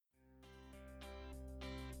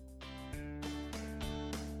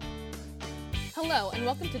Hello, and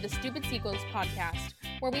welcome to the Stupid Sequels podcast,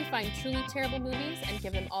 where we find truly terrible movies and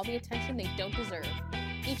give them all the attention they don't deserve.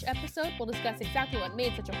 Each episode will discuss exactly what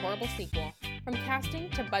made such a horrible sequel, from casting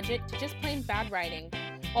to budget to just plain bad writing.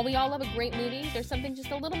 While we all love a great movie, there's something just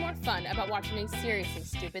a little more fun about watching a seriously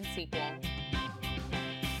stupid sequel.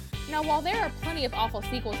 Now, while there are plenty of awful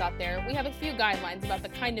sequels out there, we have a few guidelines about the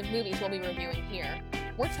kind of movies we'll be reviewing here.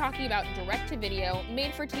 We're talking about direct-to-video,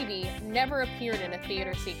 made-for-TV, never appeared in a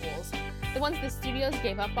theater sequels. The ones the studios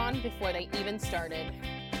gave up on before they even started.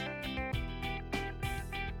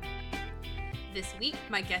 This week,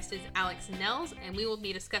 my guest is Alex Nehls, and we will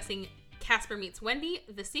be discussing Casper Meets Wendy,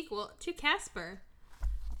 the sequel to Casper.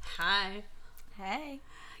 Hi. Hey.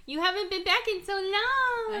 You haven't been back in so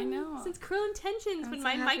long. I know. Since Cruel Intentions, when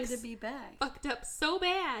my mic's to be back. fucked up so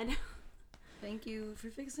bad. Thank you for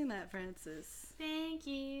fixing that, Francis. Thank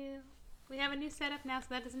you. We have a new setup now, so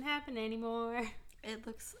that doesn't happen anymore. It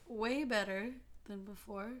looks way better than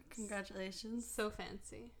before. Congratulations. So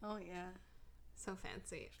fancy. Oh, yeah. So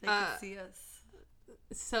fancy. They can see us.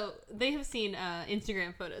 So they have seen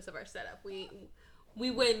Instagram photos of our setup. We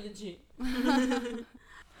went legit.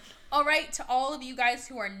 All right, to all of you guys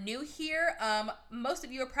who are new here, most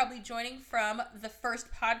of you are probably joining from the first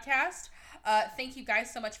podcast. Thank you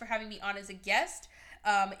guys so much for having me on as a guest.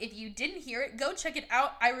 If you didn't hear it, go check it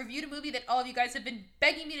out. I reviewed a movie that all of you guys have been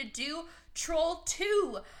begging me to do, Troll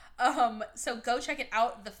 2. So go check it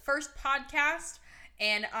out, the first podcast,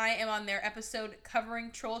 and I am on their episode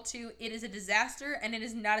covering Troll 2. It is a disaster, and it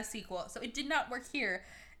is not a sequel. So it did not work here,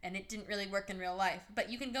 and it didn't really work in real life. But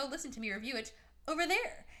you can go listen to me review it over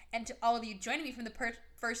there. And to all of you joining me from the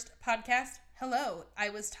first podcast, hello. I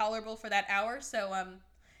was tolerable for that hour, so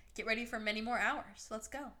get ready for many more hours. Let's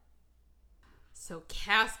go. So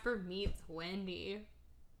Casper Meets Wendy.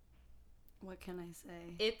 What can I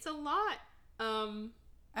say? It's a lot.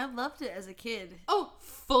 I loved it as a kid. Oh,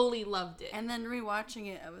 fully loved it. And then rewatching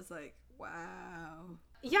it, I was like, wow.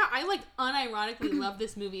 Yeah, I unironically loved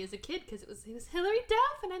this movie as a kid because it was Hilary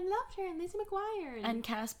Duff, and I loved her, and Lizzie McGuire. And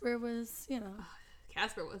Casper was,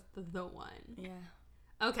 Casper was the one. Yeah.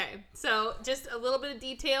 Okay, so just a little bit of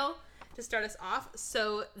detail to start us off.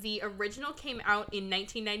 So the original came out in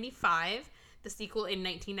 1995, the sequel in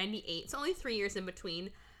 1998. It's only 3 years in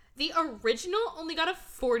between. The original only got a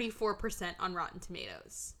 44% on Rotten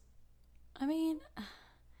Tomatoes. I mean,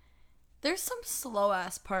 there's some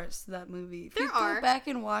slow-ass parts to that movie. If there you are. Go back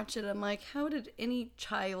and watch it, I'm like, how did any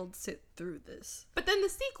child sit through this? But then the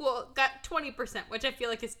sequel got 20%, which I feel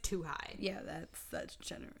like is too high. Yeah, that's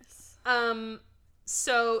generous.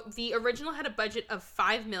 So the original had a budget of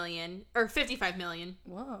 $55 million.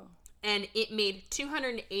 Whoa. And it made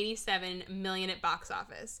 $287 million at box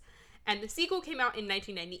office. And the sequel came out in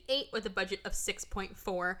 1998 with a budget of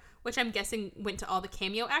 $6.4, which I'm guessing went to all the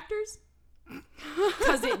cameo actors.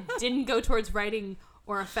 Because it didn't go towards writing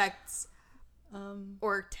or effects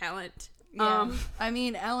or talent. Yeah. I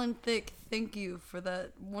mean, Alan Thicke, thank you for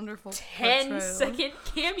that wonderful 10-second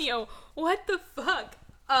cameo. What the fuck?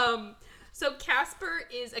 So Casper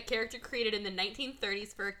is a character created in the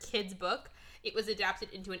 1930s for a kid's book. It was adapted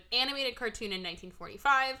into an animated cartoon in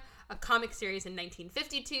 1945, a comic series in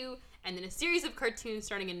 1952, and then a series of cartoons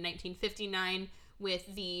starting in 1959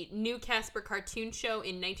 with the new Casper cartoon show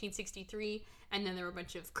in 1963, and then there were a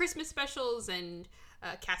bunch of Christmas specials and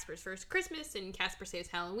Casper's First Christmas and Casper Saves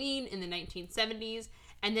Halloween in the 1970s,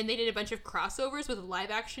 and then they did a bunch of crossovers with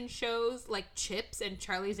live-action shows like Chips and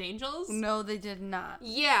Charlie's Angels. No, they did not.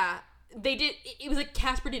 Yeah, they did. It was like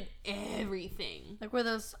Casper did everything. Like, were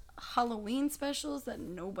those Halloween specials that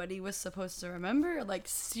nobody was supposed to remember? Like,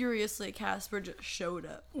 seriously, Casper just showed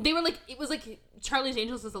up. They were like, it was like Charlie's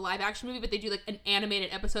Angels was a live action movie, but they do like an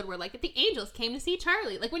animated episode where like the angels came to see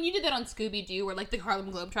Charlie. Like when you did that on Scooby-Doo where like the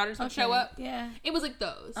Harlem Globetrotters would show up. Yeah. It was like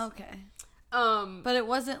those. Okay. But it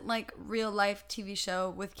wasn't like real life TV show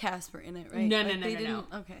with Casper in it, right? No, like, no.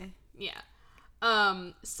 Okay. Yeah.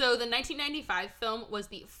 So the 1995 film was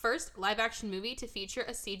the first live action movie to feature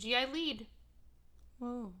a CGI lead.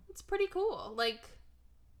 Whoa. It's pretty cool. Like,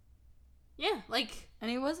 yeah, like. And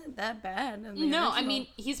he wasn't that bad. No, I mean,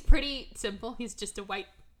 he's pretty simple. He's just a white.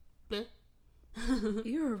 Bleh.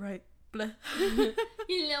 You're right. Bleh.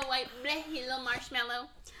 He's a little white. Bleh. He's a little marshmallow.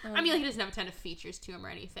 I mean, like, he doesn't have a ton of features to him or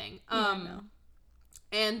anything. No.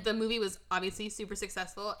 And the movie was obviously super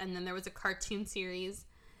successful. And then there was a cartoon series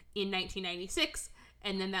in 1996.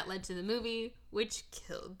 And then that led to the movie, which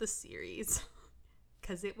killed the series.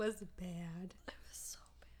 Because it was bad.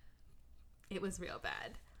 It was real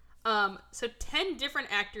bad. So 10 different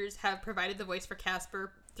actors have provided the voice for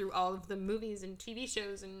Casper through all of the movies and TV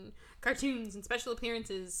shows and cartoons and special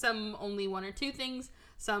appearances. Some only 1 or 2 things,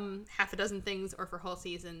 some half a dozen things, or for whole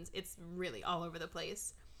seasons. It's really all over the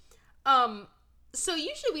place. So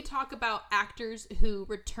usually we talk about actors who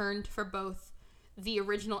returned for both the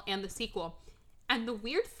original and the sequel. And the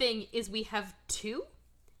weird thing is we have 2,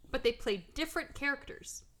 but they play different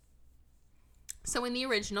characters. So in the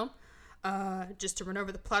original, just to run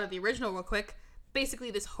over the plot of the original real quick, basically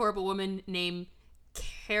this horrible woman named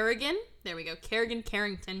Kerrigan, there we go, Kerrigan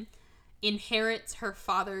Carrington, inherits her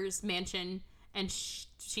father's mansion, and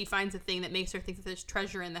she finds a thing that makes her think that there's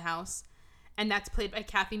treasure in the house. And that's played by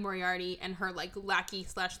Kathy Moriarty, and her like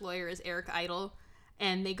lackey/lawyer is Eric Idle.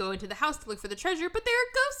 And they go into the house to look for the treasure, but there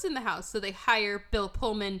are ghosts in the house. So they hire Bill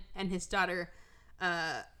Pullman and his daughter,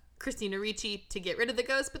 Christina Ricci, to get rid of the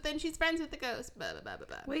ghost, but then she's friends with the ghost. Blah, blah, blah, blah,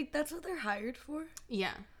 blah. Wait, that's what they're hired for?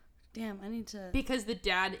 Yeah. Damn, I need to... Because the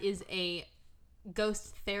dad is a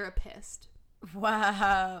ghost therapist.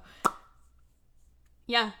 Wow.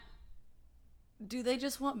 Yeah. Do they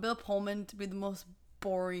just want Bill Pullman to be the most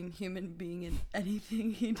boring human being in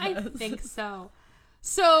anything he does? I think so.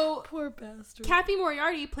 So, poor bastard. Kathy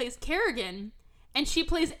Moriarty plays Kerrigan, and she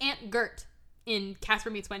plays Aunt Gert in Casper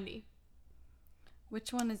Meets Wendy.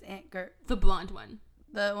 Which one is Aunt Gert? The blonde one.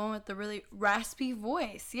 The one with the really raspy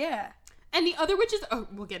voice, yeah. And the other, which is, oh,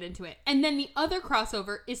 we'll get into it. And then the other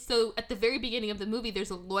crossover is, so at the very beginning of the movie, there's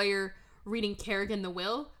a lawyer reading Kerrigan the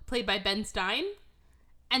will, played by Ben Stein.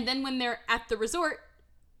 And then when they're at the resort,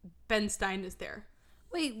 Ben Stein is there.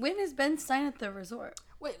 Wait, when is Ben Stein at the resort?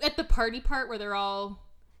 Wait, at the party part where they're all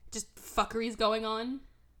just fuckeries going on.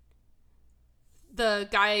 The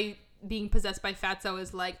guy being possessed by Fatso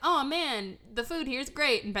is like, oh man, the food here's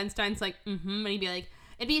great. And Ben Stein's like, and he'd be like,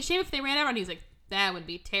 it'd be a shame if they ran out. And he's like, that would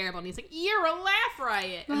be terrible. And he's like, you're a laugh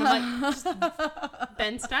riot. And I'm like, just,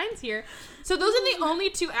 Ben Stein's here. So those are the only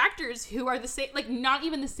 2 actors who are the same, like not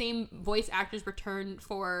even the same voice actors return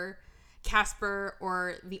for Casper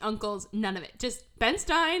or the uncles, none of it. Just Ben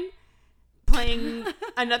Stein playing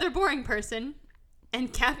another boring person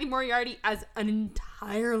and Kathy Moriarty as an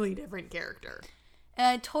entirely different character. And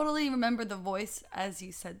I totally remember the voice as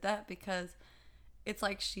you said that, because it's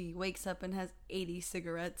like she wakes up and has 80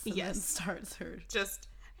 cigarettes and then starts her. Just...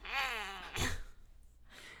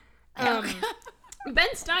 Ben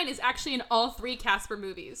Stein is actually in all 3 Casper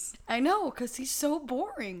movies. I know, because he's so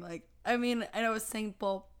boring. Like, I mean, I know I was saying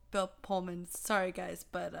Bill Pullman. Sorry, guys,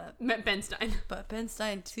 but... Ben Stein. But Ben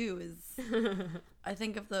Stein, too, is... I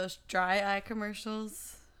think of those dry eye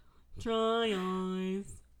commercials. Dry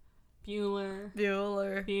eyes. Bueller.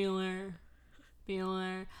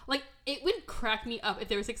 Like, it would crack me up if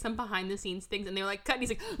there was, like, some behind-the-scenes things, and they were, like, cut, and he's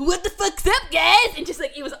like, what the fuck's up, guys? And just,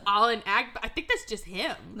 like, it was all an act, but I think that's just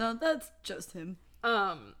him. No, that's just him.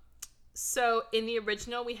 So, in the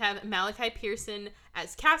original, we have Malachi Pearson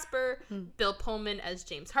as Casper, Bill Pullman as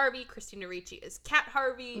James Harvey, Christina Ricci as Cat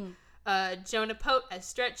Harvey, Jonah Pote as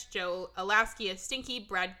Stretch, Joe Alasky as Stinky,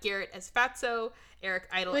 Brad Garrett as Fatso, Eric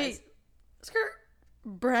Idle as... Skirt.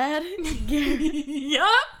 Brad Garrett. Yup.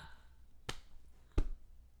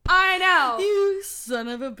 I know. You son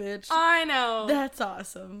of a bitch. I know. That's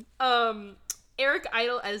awesome. Eric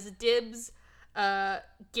Idle as Dibs,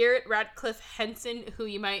 Garrett Radcliffe Henson, who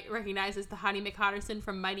you might recognize as the Hottie McHotterson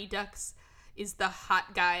from Mighty Ducks, is the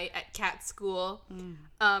hot guy at Cat School.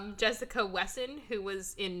 Jessica Wesson, who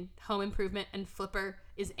was in Home Improvement and Flipper,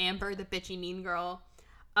 is Amber, the bitchy mean girl.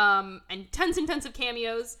 And tons of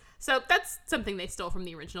cameos. So that's something they stole from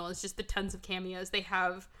the original, is just the tons of cameos. They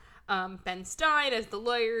have Ben Stein as the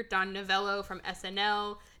lawyer, Don Novello from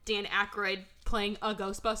SNL, Dan Aykroyd playing a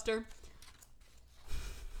Ghostbuster,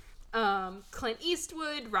 Clint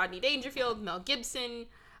Eastwood, Rodney Dangerfield, Mel Gibson,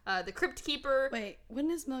 the Crypt Keeper. Wait,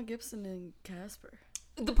 when is Mel Gibson in Casper?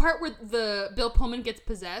 The part where the Bill Pullman gets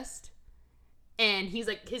possessed, and he's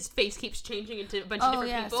like, his face keeps changing into a bunch of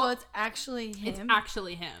different people. So it's actually him? It's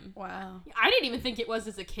actually him. Wow. I didn't even think it was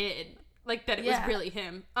as a kid, like that it was really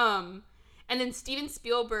him. And then Steven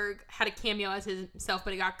Spielberg had a cameo as himself,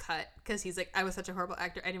 but it got cut because he's like, I was such a horrible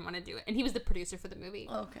actor, I didn't want to do it. And he was the producer for the movie.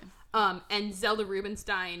 Oh, okay. And Zelda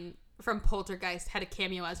Rubinstein from Poltergeist had a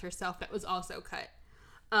cameo as herself that was also cut.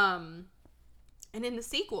 And in the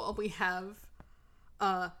sequel, we have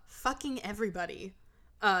fucking everybody.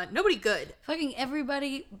 Nobody good. Fucking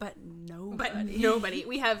everybody, but nobody.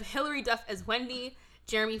 We have Hilary Duff as Wendy,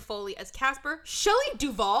 Jeremy Foley as Casper, Shelley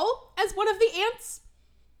Duvall as one of the aunts.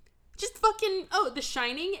 Just fucking, The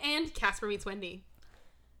Shining and Casper Meets Wendy.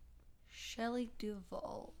 Shelley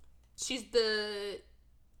Duvall. She's the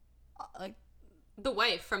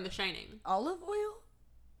wife from The Shining. Olive oil?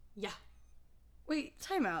 Yeah. Wait,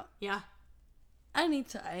 time out. Yeah. I need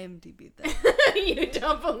to IMDb that. You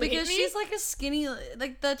don't believe because me? she's like a skinny,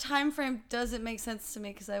 like the time frame doesn't make sense to me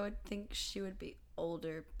because I would think she would be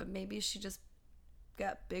older, but maybe she just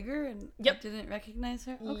got bigger and I didn't recognize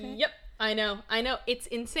her. Okay. Yep. I know. It's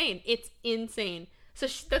insane. So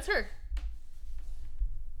that's her.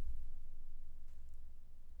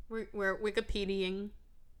 We're Wikipediaing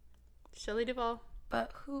Shelley Duvall.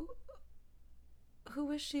 But who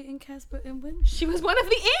was she in Casper and Wendy? She was one of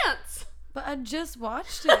the ants. But I just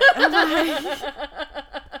watched it.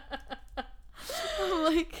 I'm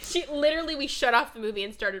like, we shut off the movie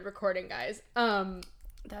and started recording, guys.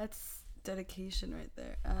 That's dedication right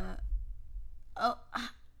there.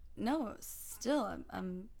 No, still,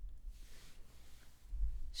 I'm.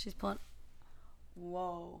 She's pulling.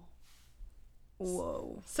 Whoa.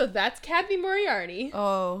 So that's Kathy Moriarty.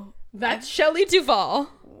 Oh. That's Shelley Duvall.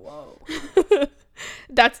 Whoa.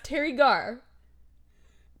 That's Terry Garr.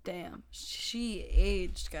 Damn. She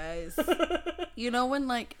aged, guys. You know when,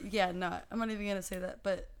 like, I'm not even gonna say that,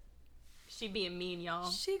 but. She being mean, y'all.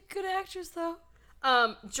 She good actress, though.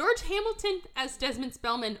 George Hamilton as Desmond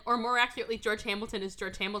Spellman, or more accurately, George Hamilton as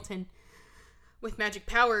George Hamilton with magic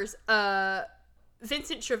powers.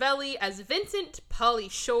 Vincent Trevely as Vincent, Pauly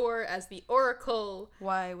Shore as the Oracle.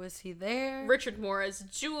 Why was he there? Richard Moore as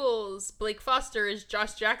Jules, Blake Foster as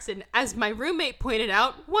Josh Jackson, as my roommate pointed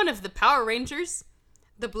out, one of the Power Rangers,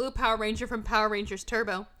 the blue Power Ranger from Power Rangers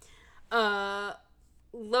Turbo.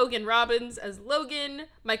 Logan Robbins as Logan,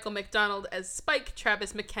 Michael McDonald as Spike,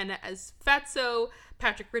 Travis McKenna as Fatso,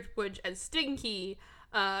 Patrick Richwood as Stinky,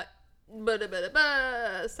 so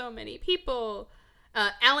many people.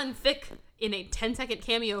 Alan Thicke in a 10-second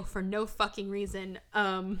cameo for no fucking reason.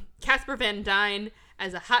 Casper Van Dyne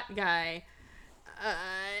as a hot guy.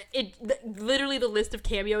 Literally the list of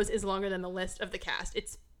cameos is longer than the list of the cast.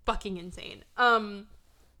 It's fucking insane.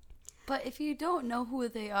 But if you don't know who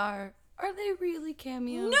they are they really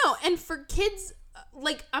cameos? No, and for kids,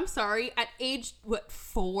 like, I'm sorry, at age,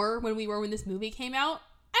 4 when this movie came out,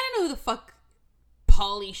 I don't know who the fuck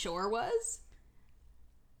Pauly Shore was.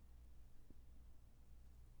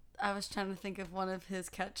 I was trying to think of one of his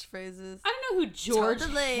catchphrases. I don't know who George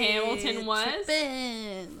Hamilton was.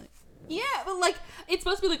 Yeah, but, like, it's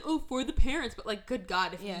supposed to be like, oh, for the parents, but, like, good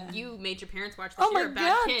God, if you made your parents watch this, you're a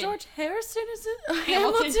bad kid. George Harrison is in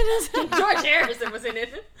Hamilton is in George Harrison was in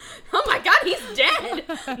it. Oh my God, he's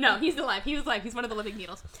dead. No, he's alive. He was alive. He's one of the living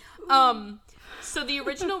Beatles. So the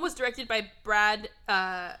original was directed by Brad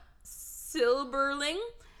Silberling.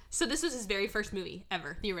 So this was his very first movie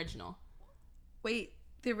ever, the original. Wait.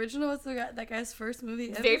 The original was that guy's first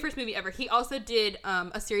movie ever? Very first movie ever. He also did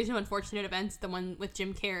A Series of Unfortunate Events, the one with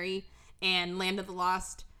Jim Carrey, and Land of the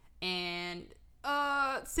Lost, and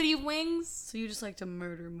City of Wings. So you just like to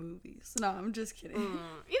murder movies. No, I'm just kidding.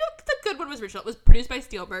 The good one was original. It was produced by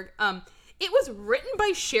Spielberg. It was written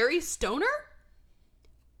by Sherry Stoner,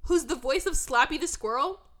 who's the voice of Slappy the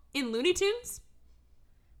Squirrel in Looney Tunes.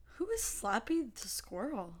 Who is Slappy the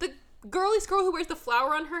Squirrel? The girly squirrel who wears the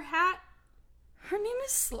flower on her hat. Her name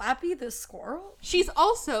is Slappy the Squirrel? She's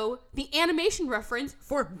also the animation reference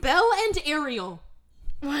for Belle and Ariel.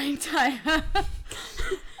 Wait,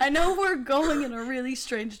 I know we're going in a really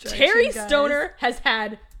strange direction, Terry guys. Stoner has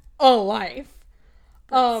had a life.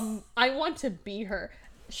 I want to be her.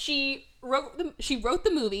 She wrote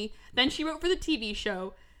the movie, then she wrote for the TV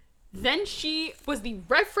show, then she was the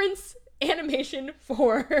reference animation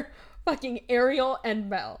for fucking Ariel and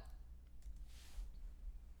Belle.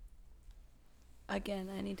 Again,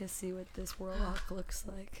 I need to see what this warlock looks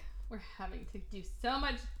like. We're having to do so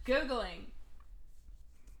much Googling.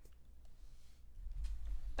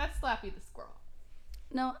 That's Slappy the Squirrel.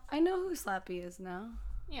 No, I know who Slappy is now.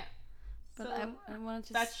 Yeah. But so I wanted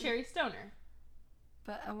to that's see... Sherry Stoner.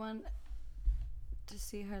 But I want to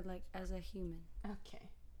see her, like, as a human. Okay.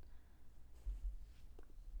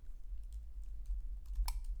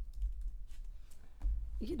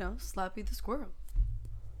 You know, Slappy the Squirrel.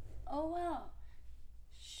 Oh, wow.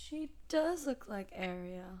 She does look like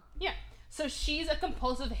Ariel. Yeah. So she's a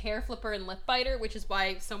compulsive hair flipper and lip biter, which is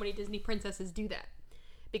why so many Disney princesses do that.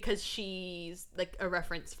 Because she's like a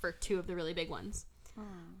reference for two of the really big ones.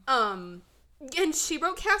 Oh. And she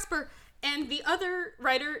wrote Casper. And the other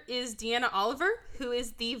writer is Deanna Oliver, who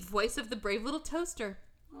is the voice of the Brave Little Toaster.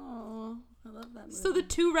 Oh, I love that movie. So the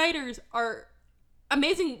two writers are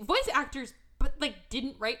amazing voice actors, but like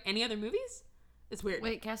didn't write any other movies? It's weird.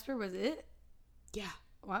 Wait, Casper was it? Yeah.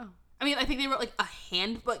 Wow. I mean, I think they wrote like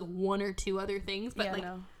like one or two other things, but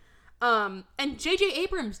no. And J.J.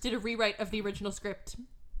 Abrams did a rewrite of the original script.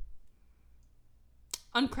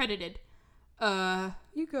 Uncredited.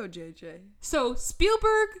 You go, JJ. So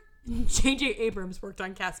Spielberg J.J. Abrams worked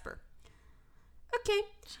on Casper. Okay.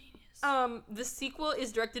 Genius. The sequel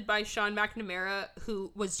is directed by Sean McNamara,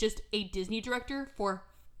 who was just a Disney director for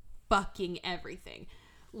fucking everything.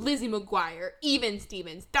 Lizzie McGuire, Even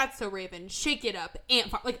Stevens, That's So Raven, Shake It Up,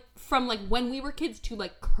 like from like when we were kids to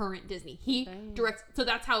like current Disney. He directs, so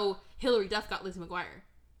that's how Hilary Duff got Lizzie McGuire.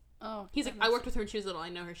 Oh, he's like, I worked with her when she was little. I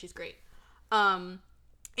know her. She's great.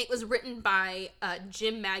 It was written by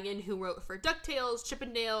Jim Magin, who wrote for DuckTales, Chip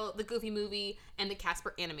and Dale, The Goofy Movie, and the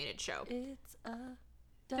Casper animated show. It's a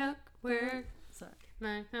duck work. Sorry.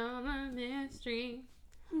 My home mystery.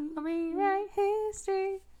 Rewrite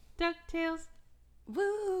history. DuckTales.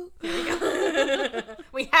 Woo!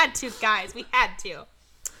 We had to, guys. We had to.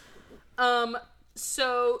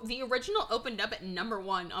 So the original opened up at number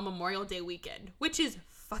 1 on Memorial Day weekend, which is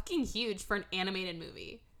fucking huge for an animated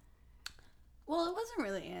movie. Well, it wasn't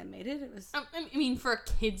really animated. It was. I mean, for a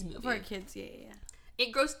kids movie. For kids, yeah.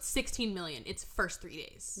 It grossed $16 million its first 3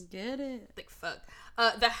 days. Get it? Like, fuck.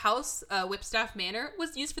 The house, Whipstaff Manor,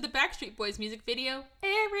 was used for the Backstreet Boys music video.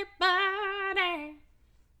 Everybody.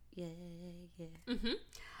 Yeah. Mm-hmm.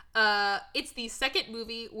 It's the second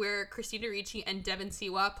movie where Christina Ricci and Devon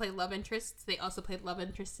Siwa play love interests. They also played love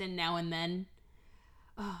interests in Now and Then.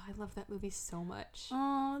 Oh, I love that movie so much.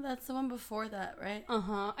 Oh, that's the one before that, right?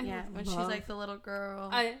 Uh-huh. Yeah, when she's like the little girl.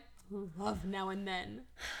 I love Now and Then.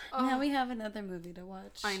 Now we have another movie to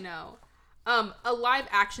watch. I know. A live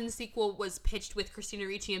action sequel was pitched with Christina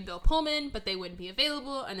Ricci and Bill Pullman, but they wouldn't be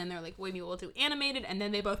available. And then they're like, maybe we'll do animated. And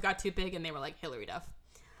then they both got too big and they were like, Hilary Duff.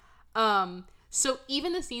 So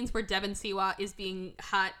even the scenes where Devon Siwa is being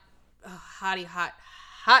hot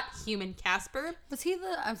human Casper. Was he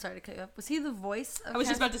the, I'm sorry to cut you off, was he the voice of I was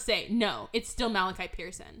just about to say, no, it's still Malachi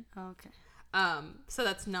Pearson. Oh, okay. So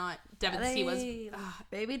that's not Devon Siwa's.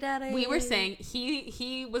 Baby daddy. We were saying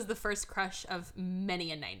he was the first crush of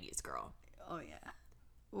many a 90s girl. Oh,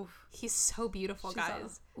 yeah. Oof. He's so beautiful,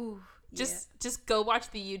 guys. Oof. Just go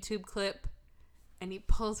watch the YouTube clip. And he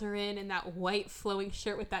pulls her in that white flowing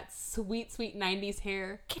shirt with that sweet, sweet 90s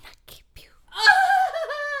hair. Can I keep you?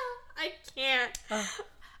 I can't.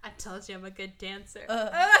 I told you I'm a good dancer.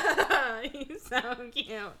 He's so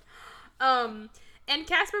cute. And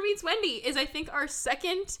Casper Meets Wendy is, I think, our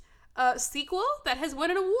second sequel that has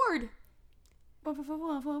won an award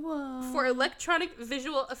for electronic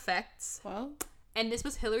visual effects. Well, and this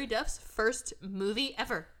was Hilary Duff's first movie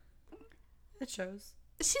ever. It shows.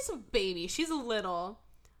 She's a baby. She's a little.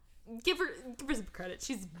 Give her some credit.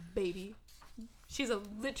 She's a baby. She's a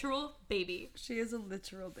literal baby. She is a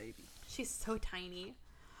literal baby. She's so tiny.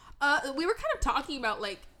 We were kind of talking about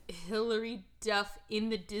like Hilary Duff in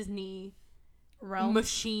the Disney realm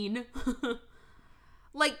machine.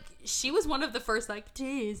 Like she was one of the first like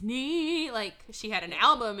Disney. Like she had an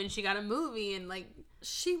album and she got a movie and like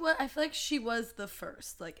she was. I feel like she was the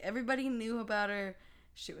first. Like everybody knew about her.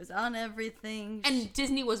 She was on everything. And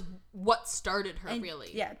Disney was what started her,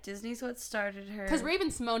 really. Yeah, Disney's what started her. Because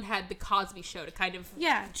Raven-Symoné had The Cosby Show to kind of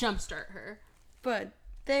jumpstart her. But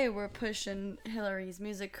they were pushing Hilary's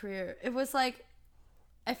music career. It was like,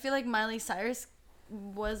 I feel like Miley Cyrus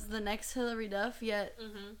was the next Hilary Duff, yet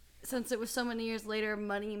since it was so many years later,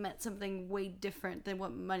 money meant something way different than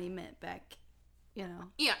what money meant back, you know?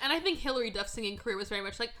 Yeah, and I think Hilary Duff's singing career was very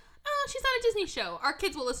much like, oh, she's on a Disney show. Our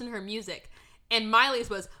kids will listen to her music. And Miley's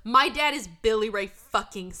was, my dad is Billy Ray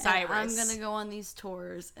fucking Cyrus. And I'm gonna go on these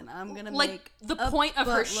tours, and I'm gonna like, make the point of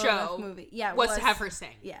her show movie. Yeah, was to have her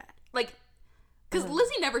sing. Yeah, like, because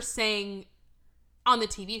Lizzie never sang on the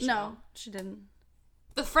TV show. No, she didn't.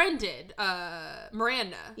 The friend did.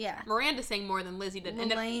 Miranda. Yeah, Miranda sang more than Lizzie did.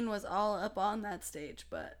 Elaine was all up on that stage,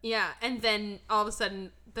 but yeah, and then all of a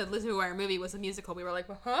sudden, the Lizzie McGuire movie was a musical. We were like,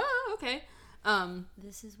 okay.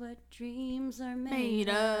 This is what dreams are made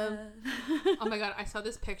of. Oh my god, I saw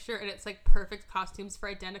this picture and it's like perfect costumes for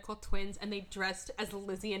identical twins and they dressed as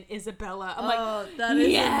Lizzie and Isabella. I'm like, that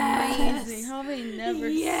is amazing. How have I never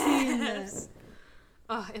seen this?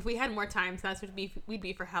 If we had more time, so that's what we'd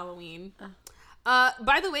be for Halloween.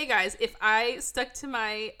 By the way, guys, if I stuck to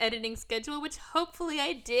my editing schedule, which hopefully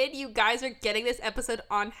I did, you guys are getting this episode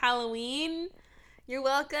on Halloween. You're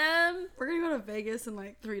welcome. We're gonna go to Vegas in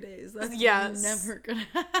like 3 days. That's never gonna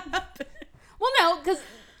happen. Well, no, because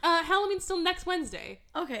Halloween's still next Wednesday.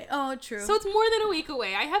 Okay. Oh, true. So it's more than a week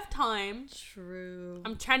away. I have time. True.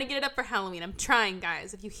 I'm trying to get it up for Halloween. I'm trying,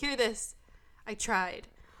 guys. If you hear this, I tried.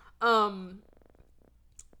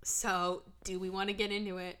 So do we want to get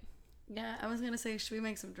into it? Yeah, I was gonna say, should we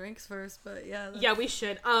make some drinks first? But yeah. Yeah, we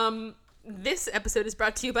should. This episode is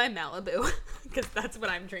brought to you by Malibu because that's what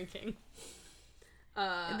I'm drinking.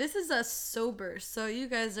 This is a sober, so you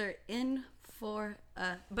guys are in for a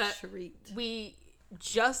But treat. We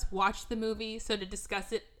just watched the movie, so to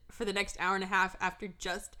discuss it for the next hour and a half after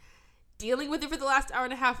just dealing with it for the last hour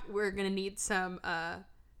and a half, we're gonna need some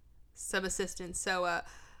assistance. So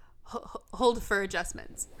hold for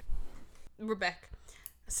adjustments. We're back.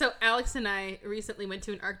 So Alex and I recently went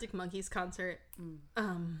to an Arctic Monkeys concert.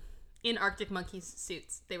 In Arctic Monkeys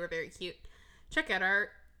suits. They were very cute. Check out our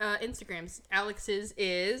Instagrams. Alex's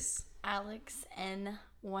is Alex N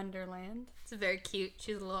Wonderland. It's very cute.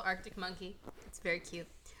 She's a little Arctic monkey. It's very cute.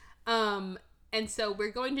 And so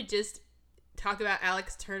we're going to just talk about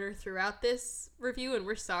Alex Turner throughout this review, and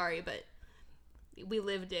we're sorry, but we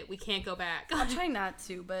lived it. We can't go back. I'll try not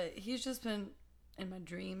to, but he's just been in my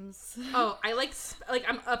dreams. Oh, I like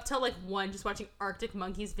I'm up till like 1 just watching Arctic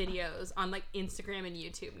Monkeys videos on like Instagram and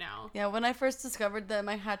YouTube now. Yeah, when I first discovered them,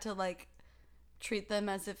 I had to like treat them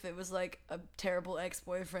as if it was like a terrible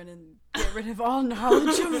ex-boyfriend and get rid of all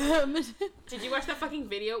knowledge of them. Did you watch that fucking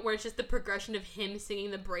video where it's just the progression of him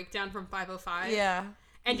singing the breakdown from 505? Yeah.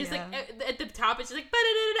 And just like at the top it's just like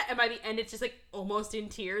ba-da-da-da-da, and by the end it's just like almost in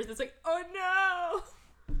tears. It's like, oh no.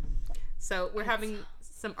 So we're having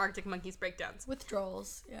some Arctic Monkeys breakdowns.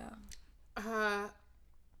 Withdrawals, yeah.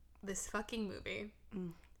 This fucking movie.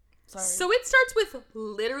 Sorry. So it starts with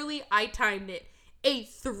literally, I timed it, a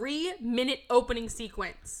 3-minute opening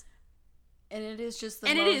sequence. And it is just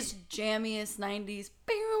the most jammiest 90s.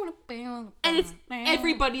 And it's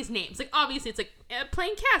everybody's names. Like, obviously, it's like,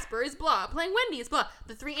 playing Casper is blah, playing Wendy is blah,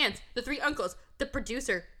 the 3 aunts, the 3 uncles, the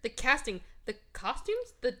producer, the casting, the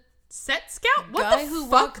costumes, the set scout. What guy the who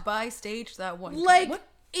fuck? walked by stage that one. Like, what?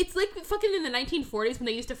 It's like fucking in the 1940s when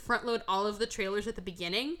they used to front load all of the trailers at the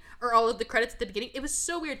beginning, or all of the credits at the beginning. It was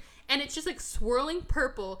so weird. And it's just like swirling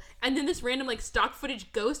purple, and then this random like stock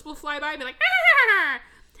footage ghost will fly by and be like, ah!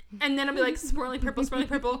 And then I'll be like, swirling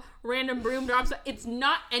purple, random broom drops. It's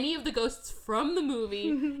not any of the ghosts from the movie.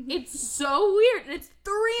 It's so weird, and it's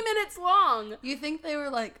 3 minutes long. You think they were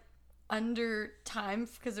like under time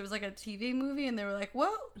because it was like a TV movie, and they were like,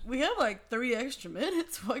 well, we have like 3 extra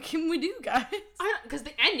minutes. What can we do, guys? Because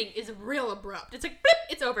the ending is real abrupt. It's like, blip,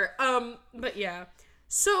 it's over. But yeah.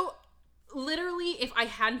 So, literally, if I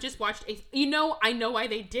hadn't just watched I know why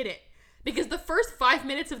they did it. Because the first 5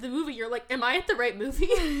 minutes of the movie, you're like, am I at the right movie?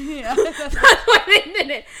 Yeah. That's why they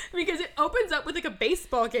did it. Because it opens up with like a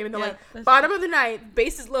baseball game, and they're like, bottom of the ninth,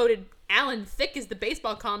 bases loaded. Alan Thicke is the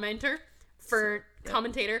baseball commentator for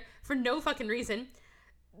no fucking reason.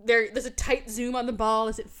 There's a tight zoom on the ball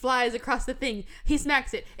as it flies across the thing. He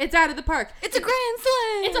smacks it. It's out of the park. It's a grand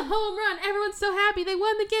slam. It's a home run. Everyone's so happy. They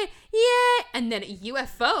won the game. Yeah. And then a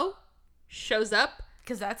UFO shows up.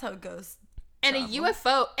 Because that's how it goes. And the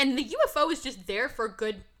UFO is just there for a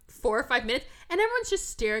good 4 or 5 minutes, and everyone's just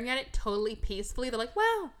staring at it totally peacefully. They're like,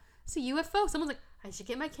 wow, it's a UFO. Someone's like, I should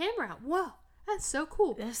get my camera out. Whoa, that's so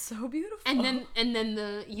cool. That's so beautiful. And then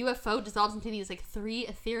the UFO dissolves into these like 3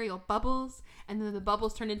 ethereal bubbles, and then the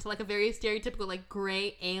bubbles turn into like a very stereotypical like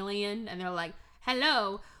gray alien, and they're like,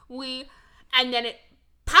 hello, and then it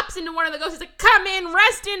pops into one of the ghosts. It's like, come in,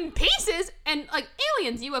 rest in pieces. And like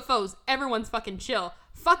aliens, UFOs, everyone's fucking chill.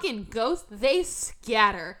 Fucking ghosts, they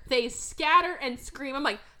scatter and scream. I'm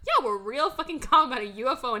like, yeah, we're real fucking calm about a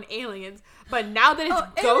UFO and aliens, but now that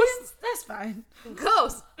it's ghosts, aliens, that's fine.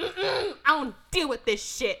 Ghosts, I don't deal with this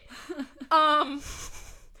shit. Oh,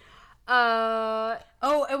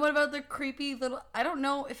 and what about the creepy little? I don't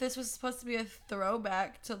know if this was supposed to be a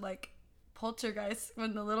throwback to like Poltergeist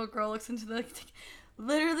when the little girl looks into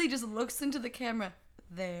literally just looks into the camera.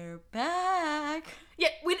 They're back. Yeah,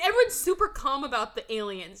 when everyone's super calm about the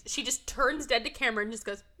aliens, she just turns dead to camera and just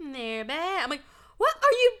goes, they're back. I'm like, what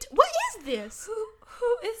is this?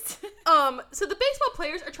 Who is this? So the baseball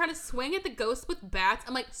players are trying to swing at the ghosts with bats.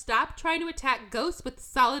 I'm like, stop trying to attack ghosts with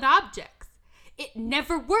solid objects. It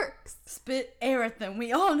never works. Spit air at them.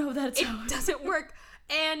 We all know that it doesn't work.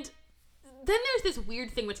 And then there's this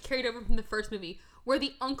weird thing which carried over from the first movie where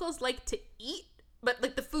the uncles like to eat, but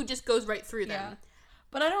like the food just goes right through them. Yeah.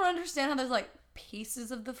 But I don't understand how there's like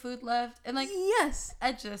pieces of the food left, and like yes,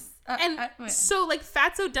 so like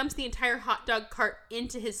Fatso dumps the entire hot dog cart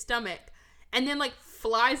into his stomach, and then like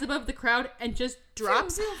flies above the crowd and just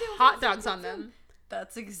drops hot dogs on them.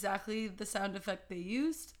 That's exactly the sound effect they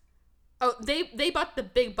used. Oh, they bought the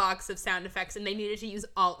big box of sound effects, and they needed to use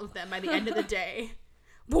all of them by the end of the day.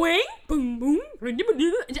 Boing, boom, boom,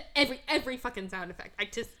 every fucking sound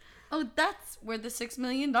effect. Oh, that's where the $6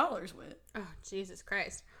 million went. Oh, Jesus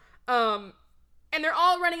Christ. And they're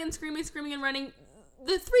all running and screaming and running.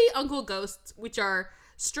 The 3 uncle ghosts, which are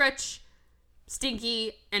Stretch,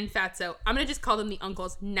 Stinky, and Fatso. I'm going to just call them the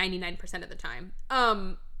uncles 99% of the time.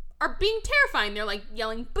 are being terrifying. They're like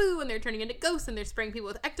yelling boo, and they're turning into ghosts, and they're spraying people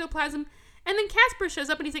with ectoplasm. And then Casper shows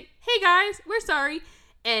up and he's like, hey guys, we're sorry.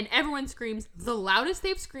 And everyone screams the loudest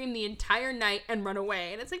they've screamed the entire night and run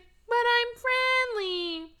away. And it's like, but I'm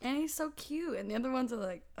friendly. And he's so cute. And the other ones are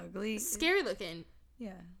like ugly. Scary looking.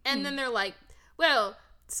 Yeah. And then they're like, well,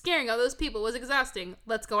 scaring all those people was exhausting.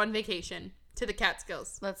 Let's go on vacation to the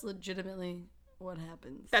Catskills. That's legitimately what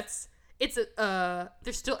happens. They're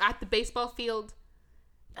still at the baseball field.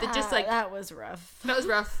 That was rough. That was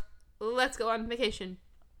rough. Let's go on vacation.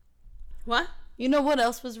 What? You know what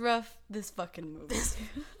else was rough? This fucking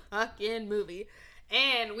movie.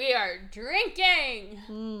 And we are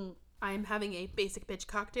drinking. I'm having a basic bitch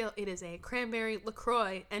cocktail. It is a cranberry,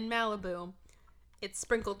 LaCroix, and Malibu. It's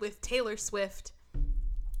sprinkled with Taylor Swift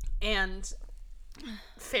and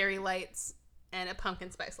fairy lights and a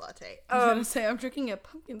pumpkin spice latte. I was gonna say, I'm drinking a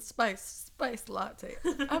pumpkin spice latte.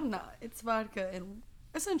 I'm not. It's vodka and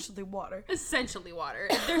essentially water.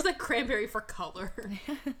 There's like cranberry for color.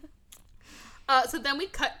 So then we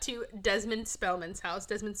cut to Desmond Spellman's house.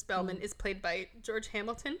 Desmond Spellman is played by George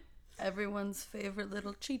Hamilton. Everyone's favorite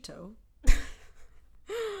little Cheeto.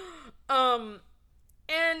 And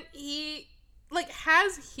he, like,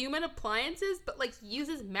 has human appliances, but, like,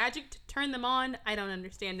 uses magic to turn them on. I don't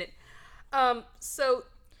understand it. So,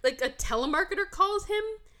 like, a telemarketer calls him,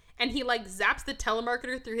 and he, like, zaps the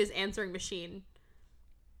telemarketer through his answering machine.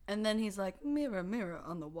 And then he's like, mirror, mirror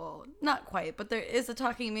on the wall. Not quite, but there is a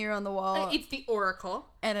talking mirror on the wall. It's the Oracle.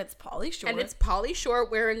 And it's Pauly Shore.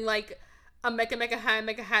 Wearing, like, a mecca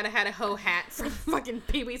had a ho hat from fucking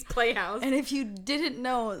Pee-wee's Playhouse. And if you didn't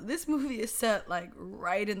know, this movie is set, like,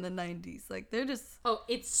 right in the 90s. Like, they're just... Oh,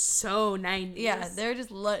 it's so 90s. Yeah, they're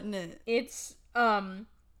just letting it. It's, And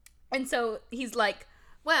so he's like,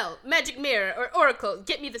 well, Magic Mirror or Oracle,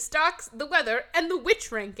 get me the stocks, the weather, and the witch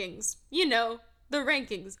rankings. You know, the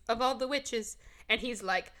rankings of all the witches. And he's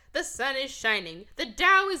like, the sun is shining, the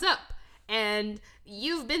Tao is up, and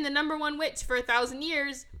you've been the number one witch for 1,000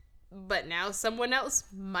 years, but now someone else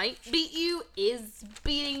might beat you, is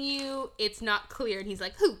beating you, it's not clear. And he's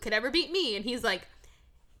like, who could ever beat me? And he's like,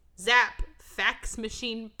 zap, fax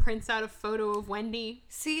machine prints out a photo of Wendy.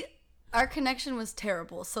 See, our connection was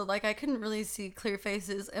terrible, so, like, I couldn't really see clear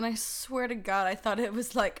faces, and I swear to God, I thought it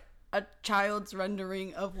was, like, a child's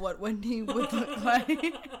rendering of what Wendy would look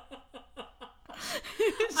like.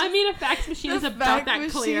 I mean, a fax machine is about that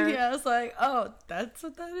clear. Yeah, I was like, oh, that's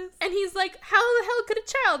what that is? And he's like, how the hell could a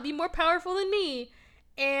child be more powerful than me?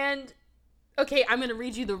 And, okay, I'm going to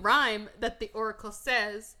read you the rhyme that the Oracle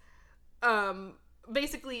says.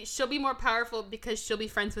 Basically, she'll be more powerful because she'll be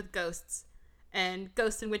friends with ghosts. And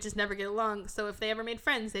ghosts and witches never get along, so if they ever made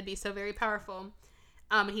friends, they'd be so very powerful.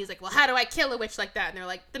 And he's like, well, how do I kill a witch like that? And they're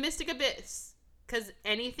like, the Mystic Abyss. Because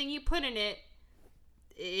anything you put in it,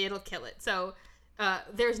 it'll kill it. So,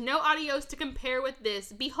 there's no audios to compare with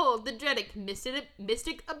this. Behold, the dreaded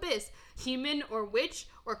mystic abyss. Human or witch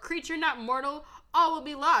or creature not mortal, all will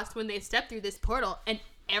be lost when they step through this portal. And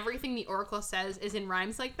everything the Oracle says is in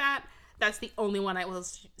rhymes like that. That's the only one I will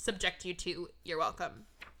subject you to. You're welcome.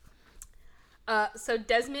 So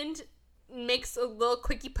Desmond makes a little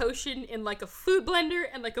quickie potion in, like, a food blender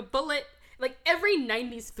and, like, a bullet. Like, every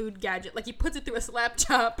 90s food gadget. Like, he puts it through a slap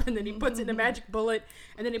chop, and then he puts it in a magic bullet,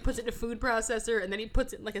 and then he puts it in a food processor, and then he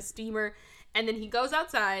puts it in, like, a steamer. And then he goes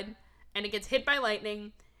outside, and it gets hit by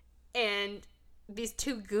lightning, and these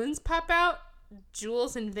two goons pop out,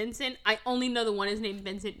 Jules and Vincent. I only know the one is named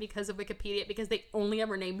Vincent because of Wikipedia, because they only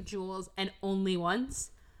ever named Jules, and only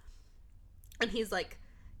once. And he's like,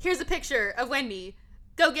 here's a picture of Wendy.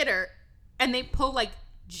 Go get her. And they pull, like,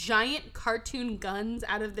 giant cartoon guns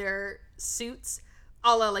out of their suits,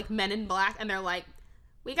 a la, like, Men in Black, and they're like,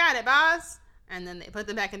 we got it, boss. And then they put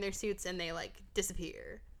them back in their suits, and they, like,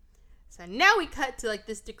 disappear. So now we cut to, like,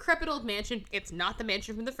 this decrepit old mansion. It's not the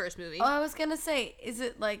mansion from the first movie. Oh, I was gonna say, is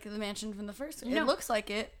it, like, the mansion from the first movie? No. It looks like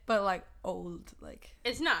it, but, like, old, like.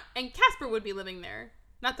 It's not. And Casper would be living there,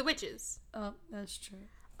 not the witches. Oh, that's true.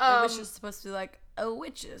 It was just supposed to be, like, a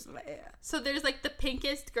witch's lair. So there's, like, the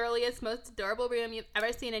pinkest, girliest, most adorable room you've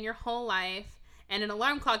ever seen in your whole life. And an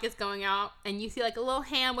alarm clock is going out. And you see, like, a little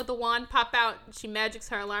hand with a wand pop out. She magics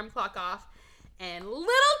her alarm clock off. And little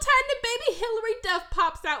tiny baby Hilary Duff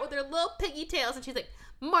pops out with her little piggy tails. And she's like,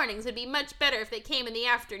 mornings would be much better if they came in the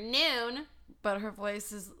afternoon. But her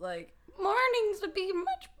voice is like, mornings would be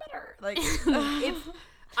much better. Like,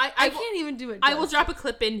 I can't even do it. I will drop a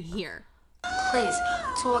clip in here. Please,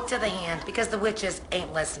 talk to the hand, because the witches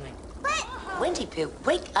ain't listening. What? Wendy Pooh,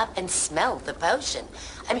 wake up and smell the potion.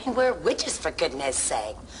 I mean, we're witches, for goodness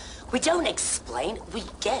sake. We don't explain, we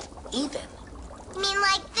get even. You mean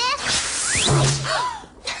like this?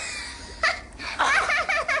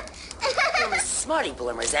 smarty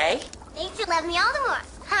bloomers, eh? Makes you love me all the more,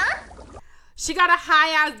 huh? She got a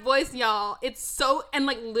high-ass voice, y'all. It's so... And,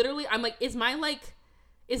 like, literally, I'm like, is my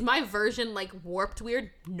version, like, warped weird?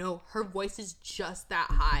 No, her voice is just that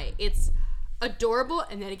high. It's adorable,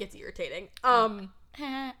 and then it gets irritating.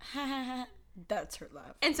 That's her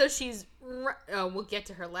laugh. And so she's... we'll get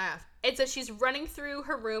to her laugh. And so she's running through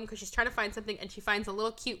her room because she's trying to find something, and she finds a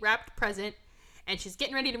little cute wrapped present, and she's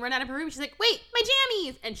getting ready to run out of her room. She's like, wait, my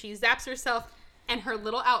jammies! And she zaps herself and her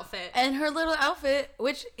little outfit. And her little outfit,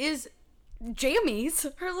 which is...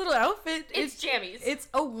 jammies. Her little outfit it's jammies. It's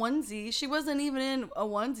a onesie. She wasn't even in a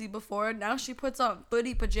onesie before. Now she puts on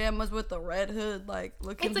footy pajamas with a red hood, like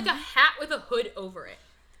looking. It's like a hat with a hood over it.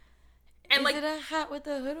 And is it a hat with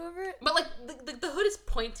a hood over it? But like the hood is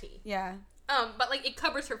pointy. Yeah. But like it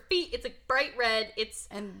covers her feet. It's like bright red.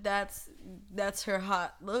 And that's her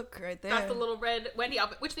hot look right there. That's the little red Wendy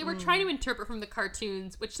outfit, which they were trying to interpret from the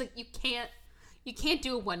cartoons, which like you can't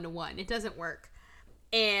do a 1-to-1. It doesn't work.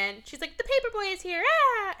 And she's like, the paperboy is here,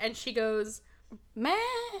 ah! And she goes, man.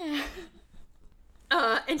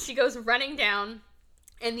 And she goes running down,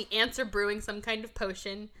 and the ants are brewing some kind of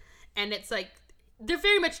potion, and it's like, they're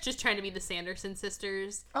very much just trying to be the Sanderson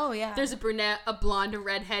sisters. Oh, yeah. There's a brunette, a blonde, a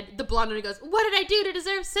redhead. The blonde one goes, what did I do to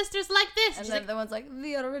deserve sisters like this? And she's then like, the one's like,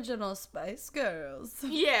 the original Spice Girls.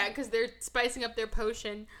 Yeah, because they're spicing up their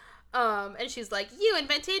potion. And she's like, you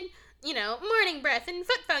invented... morning breath and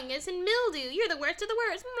foot fungus and mildew. You're the worst of the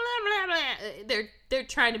worst. Blah, blah, blah. They're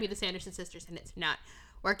trying to be the Sanderson sisters, and it's not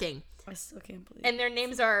working. I still can't believe. And their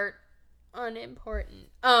names are unimportant.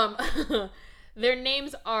 Their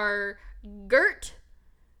names are Gert,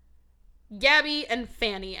 Gabby, and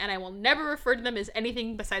Fanny, and I will never refer to them as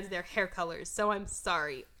anything besides their hair colors. So I'm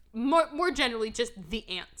sorry. More generally, just the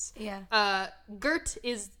ants. Yeah. Gert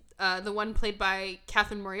is. The one played by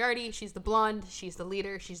Catherine Moriarty. She's the blonde. She's the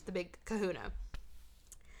leader. She's the big kahuna.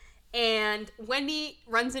 And Wendy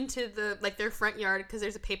runs into their front yard because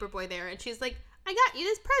there's a paperboy there. And she's like, I got you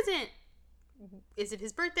this present. Is it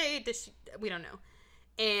his birthday? We don't know.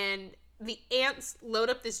 And the ants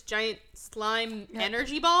load up this giant slime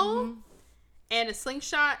energy ball and a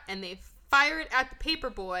slingshot. And they fire it at the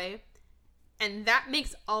paperboy. And that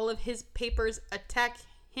makes all of his papers attack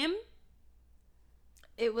him.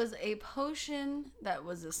 It was a potion that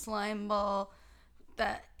was a slime ball.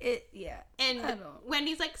 And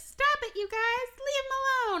Wendy's like, stop it, you guys. Leave him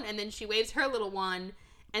alone. And then she waves her little wand,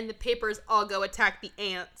 and the papers all go attack the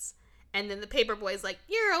ants. And then the paperboy's like,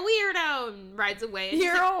 you're a weirdo, and rides away. And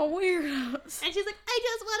you're all weirdos. And she's like, I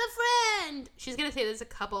just want a friend. She's going to say this a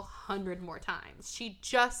couple hundred more times. She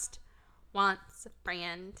just wants a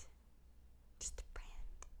friend. Just a friend.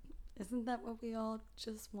 Isn't that what we all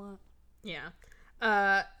just want? Yeah.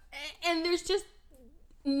 And there's just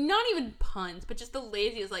not even puns, but just the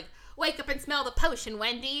laziest, like, wake up and smell the potion,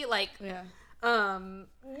 Wendy. Like, yeah.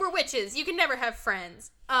 We're witches. You can never have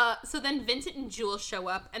friends. So then Vincent and Jules show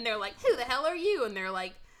up, and they're like, who the hell are you? And they're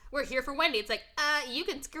like, we're here for Wendy. It's like, you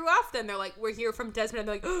can screw off then. They're like, we're here from Desmond.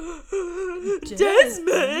 And they're like,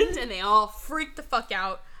 Desmond! And they all freak the fuck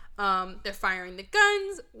out. They're firing the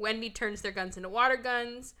guns. Wendy turns their guns into water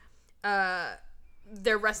guns.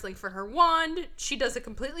 They're wrestling for her wand. She does a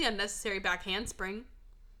completely unnecessary back handspring,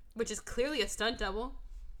 which is clearly a stunt double.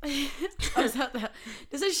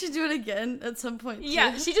 Doesn't she do it again at some point? Too?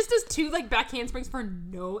 Yeah, she just does 2 back handsprings for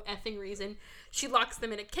no effing reason. She locks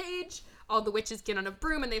them in a cage. All the witches get on a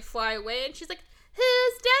broom and they fly away. And she's like,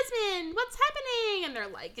 who's Desmond? What's happening? And they're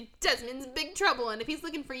like, Desmond's in big trouble. And if he's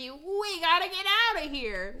looking for you, we gotta get out of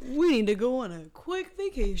here. We need to go on a quick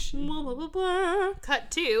vacation. Blah, blah, blah, blah. Cut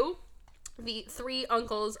to... The 3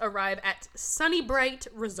 uncles arrive at Sunnybright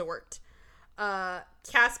Resort.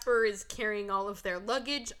 Casper is carrying all of their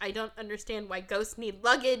luggage. I don't understand why ghosts need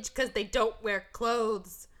luggage because they don't wear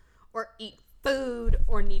clothes or eat food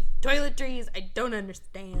or need toiletries. I don't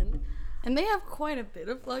understand. And they have quite a bit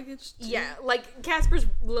of luggage, too. Yeah, like Casper's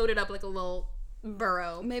loaded up like a little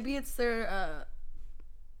burrow. Maybe it's their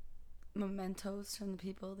mementos from the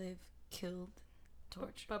people they've killed,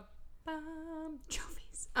 tortured.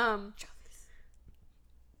 Trophies.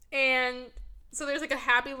 And so there's like a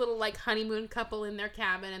happy little honeymoon couple in their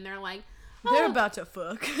cabin, and they're like, they're about to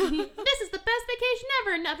fuck. This is the best vacation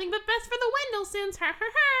ever. Nothing but best for the Wendelsons. Ha ha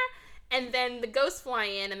ha. And then the ghosts fly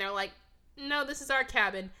in, and they're like, no, this is our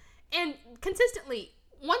cabin. And consistently,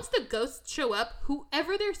 once the ghosts show up,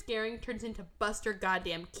 whoever they're scaring turns into Buster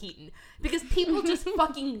goddamn Keaton. Because people just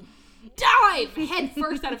fucking dive head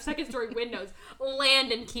first out of second-story windows,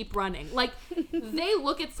 land, and keep running. Like, they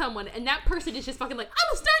look at someone, and that person is just fucking like,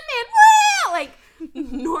 I'm a stuntman! Woo! Like,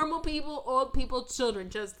 normal people, old people, children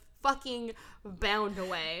just fucking bound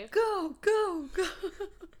away. Go, go, go.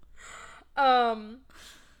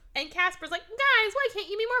 And Casper's like, guys, why can't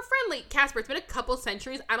you be more friendly? Casper, it's been a couple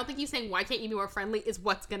centuries. I don't think you saying, why can't you be more friendly is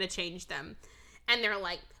what's going to change them. And they're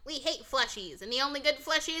like, we hate flushies. And the only good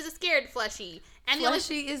flushie is a scared flushie. And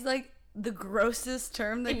Flushy is like the grossest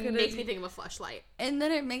term that could have. It makes me think of a fleshlight. And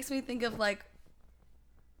then it makes me think of like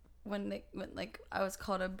when I was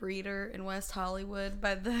called a breeder in West Hollywood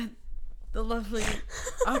by the lovely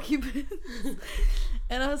occupants.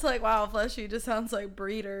 And I was like, wow, fleshy just sounds like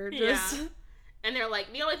breeder. Just. Yeah. And they're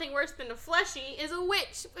like, the only thing worse than a fleshy is a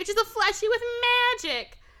witch, which is a fleshy with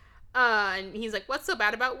magic. And he's like, what's so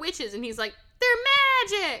bad about witches? And he's like,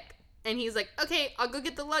 they're magic. And he's like, okay, I'll go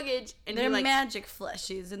get the luggage. And they're magic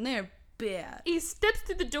fleshies, and they're bad. He steps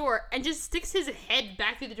through the door and just sticks his head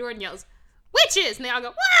back through the door and yells, witches! And they all go,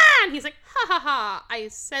 wah! And he's like, ha ha ha, I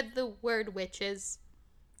said the word witches.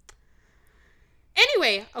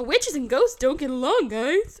 Anyway, witches and ghosts don't get along,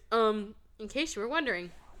 guys. In case you were wondering.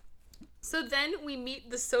 So then we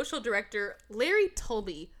meet the social director, Larry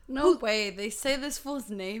Tulby. No way, they say this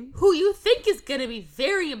fool's name? Who you think is going to be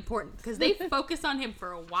very important because they focus on him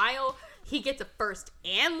for a while. He gets a first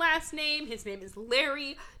and last name. His name is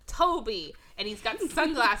Larry Tulby. And he's got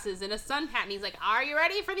sunglasses and a sun hat. And he's like, are you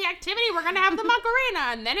ready for the activity? We're going to have the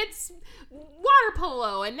Macarena. And then it's water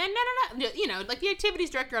polo. And then, you know, like the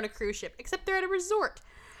activities director on a cruise ship. Except they're at a resort.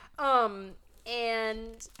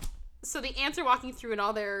 And so the ants are walking through in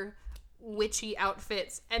all their witchy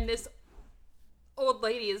outfits, and this old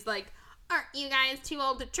lady is like, aren't you guys too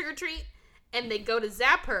old to trick-or-treat? And they go to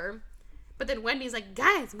zap her, but then Wendy's like,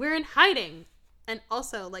 guys, we're in hiding. And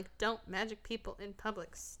also, like, don't magic people in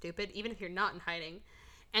public, stupid, even if you're not in hiding.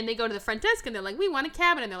 And they go to the front desk and they're like, we want a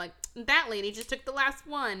cabin. And they're like, that lady just took the last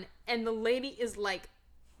one. And the lady is like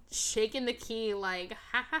shaking the key like,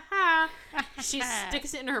 ha ha ha. She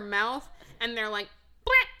sticks it in her mouth and they're like,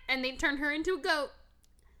 bleh, and they turn her into a goat.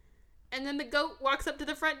 And then the goat walks up to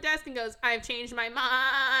the front desk and goes, I've changed my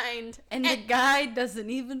mind. And the guy doesn't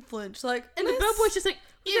even flinch. Like, and the bellboy's just like,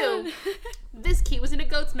 ew, this key was in a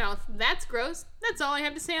goat's mouth. That's gross. That's all I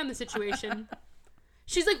have to say on the situation.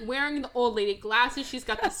 She's like wearing the old lady glasses. She's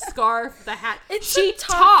got the scarf, the hat. She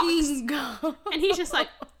talks. Goat. And he's just like,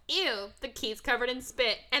 ew, the key's covered in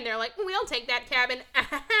spit. And they're like, we'll take that cabin.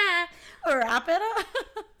 Wrap it up.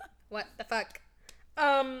 What the fuck?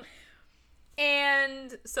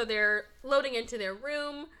 And so they're loading into their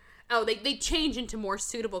room. Oh, they change into more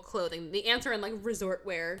suitable clothing. The ants are in like resort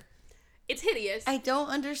wear. It's hideous. I don't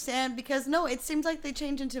understand because no, it seems like they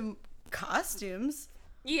change into costumes.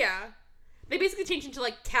 Yeah. They basically change into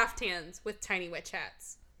like caftans with tiny witch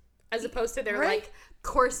hats. As opposed to their like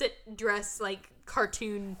corset dress, like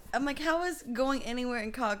cartoon. I'm like, how is going anywhere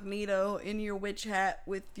incognito in your witch hat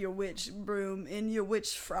with your witch broom in your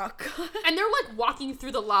witch frock? And they're like walking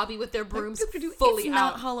through the lobby with their brooms fully out. It's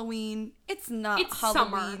not Halloween. It's Halloween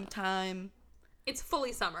summer. Time. It's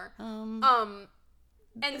fully summer.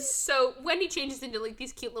 And so Wendy changes into like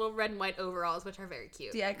these cute little red and white overalls, which are very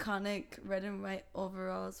cute. The iconic red and white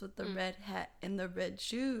overalls with the red hat and the red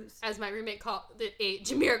shoes. As my roommate called it, a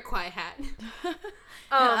Jamiroquai hat. And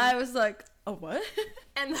I was like, a what?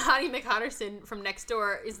 And Hottie McHotterson from next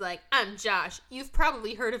door is like, I'm Josh. You've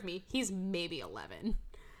probably heard of me. He's maybe 11.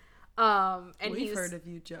 And We've heard of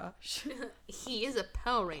you, Josh. He is a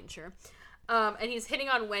Power Ranger. And he's hitting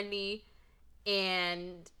on Wendy,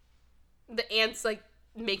 and the ants like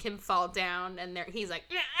make him fall down, and he's like,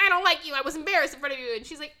 I don't like you, I was embarrassed in front of you. And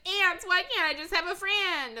she's like, ants, why can't I just have a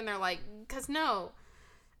friend? And they're like, because no.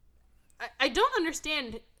 I don't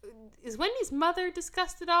understand. Is Wendy's mother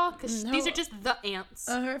discussed at all? Because these are just the ants.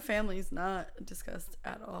 Her family's not discussed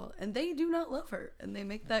at all, and they do not love her, and they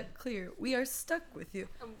make that clear. We are stuck with you.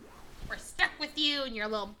 We're stuck with you, and you're a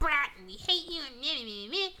little brat, and we hate you,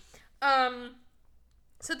 and meh.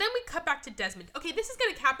 So then we cut back to Desmond. Okay, this is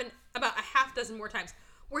going to happen about a half dozen more times,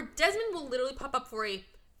 where Desmond will literally pop up for a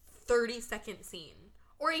 30-second scene.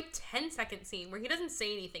 Or a 10-second scene where he doesn't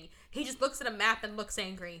say anything. He just looks at a map and looks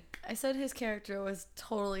angry. I said his character was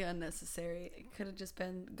totally unnecessary. It could have just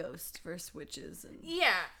been ghosts versus witches.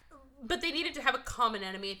 Yeah, but they needed to have a common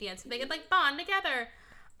enemy at the end so they could, like, bond together.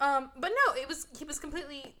 But no, he was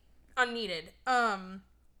completely unneeded.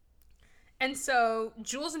 And so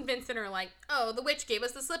Jules and Vincent are like, oh, the witch gave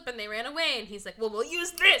us the slip and they ran away. And he's like, well, we'll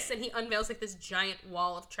use this. And he unveils, like, this giant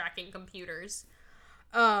wall of tracking computers.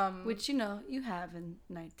 Which, you know, you have in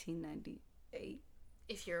 1998.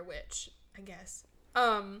 If you're a witch, I guess.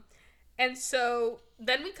 And so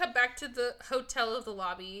then we cut back to the hotel of the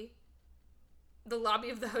lobby. The lobby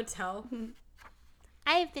of the hotel.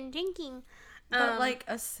 I've been drinking But like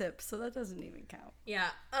a sip, so that doesn't even count. Yeah.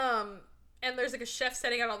 And there's like a chef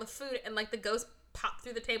setting out all the food, and like the ghosts pop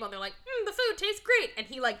through the table, and they're like, the food tastes great. And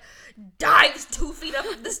he like dives 2 feet up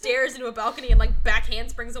the stairs into a balcony and like back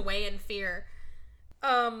handsprings away in fear.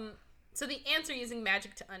 So the ants are using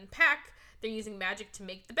magic to unpack. They're using magic to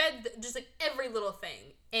make the bed, just like every little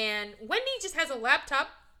thing. And Wendy just has a laptop,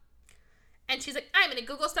 and she's like, I'm gonna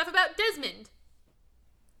Google stuff about Desmond.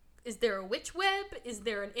 Is there a witch web? Is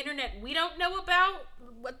there an internet we don't know about?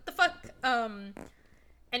 What the fuck?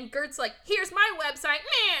 And Gert's like, here's my website,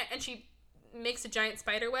 meh! And she makes a giant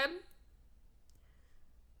spider web.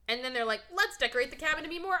 And then they're like, let's decorate the cabin to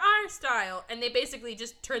be more our style. And they basically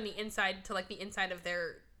just turn the inside to like the inside of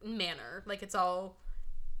their manor. Like it's all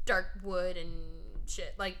dark wood and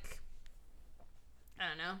shit. Like, I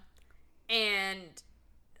don't know. And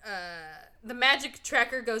the magic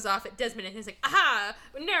tracker goes off at Desmond, and he's like, aha,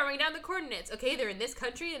 we're narrowing down the coordinates. Okay, they're in this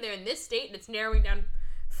country and they're in this state, and it's narrowing down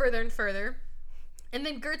further and further. And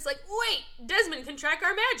then Gert's like, wait, Desmond can track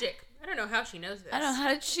our magic. I don't know how she knows this. I don't know, how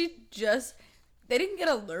did she just... They didn't get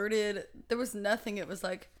alerted. There was nothing. It was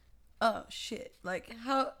like, oh, shit. Like,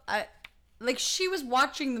 how... Like, she was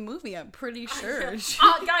watching the movie, I'm pretty sure. Guys,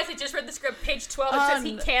 I just read the script, page 12. It says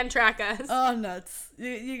he can track us. Oh, nuts.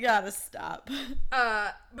 You gotta stop.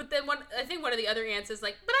 But then I think one of the other ants is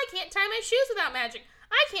like, but I can't tie my shoes without magic.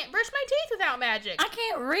 I can't brush my teeth without magic. I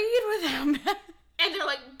can't read without magic. And they're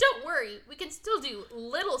like, don't worry, we can still do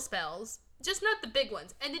little spells, just not the big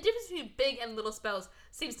ones. And the difference between big and little spells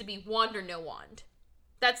seems to be wand or no wand.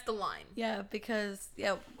 That's the line. Yeah, because,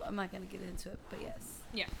 I'm not going to get into it, but yes.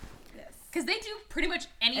 Yeah. Yes. Because they do pretty much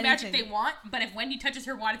any magic they want, but if Wendy touches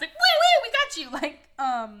her wand, it's like, wait, we got you. Like,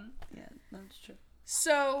 Yeah, that's true.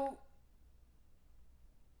 So...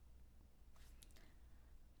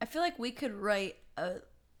 I feel like we could write a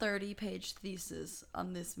 30-page thesis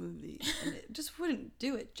on this movie, and it just wouldn't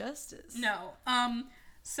do it justice. No.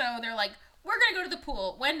 So they're like, we're gonna go to the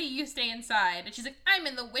pool. Wendy, you stay inside. And she's like, I'm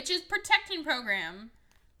in the witches protection program.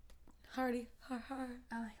 Hardy, har. Oh,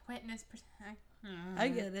 like witness protect. I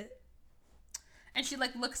get it. And she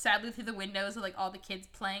like looks sadly through the windows of like all the kids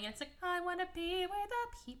playing, and it's like, I wanna be where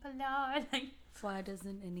the people are. Like, why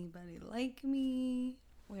doesn't anybody like me?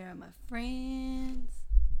 Where are my friends?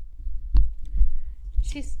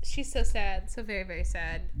 She's so sad, so very, very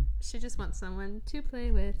sad. She just wants someone to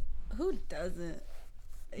play with. Who doesn't?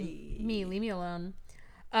 Me, leave me alone.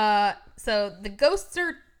 So the ghosts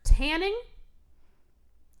are tanning.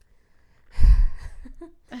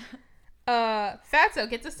 Fatso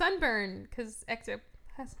gets a sunburn because Exo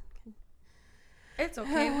has. It's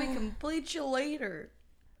okay, we can bleach you later.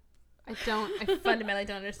 I fundamentally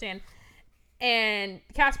don't understand. And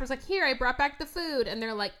Casper's like, here, I brought back the food. And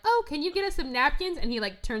they're like, oh, can you get us some napkins? And he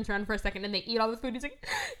like turns around for a second and they eat all the food. He's like,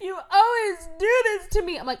 you always do this to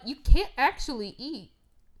me. I'm like, you can't actually eat.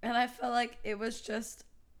 And I felt like it was just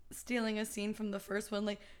stealing a scene from the first one.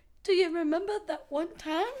 Like, do you remember that one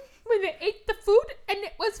time? When they ate the food and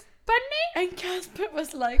it was funny? And Casper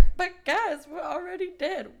was like, but guys, we're already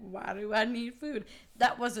dead. Why do I need food?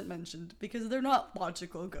 That wasn't mentioned because they're not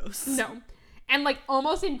logical ghosts. No. And, like,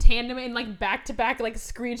 almost in tandem and, like, back-to-back, like,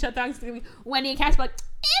 screenshot things, Wendy and Casper like,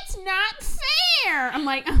 it's not fair! I'm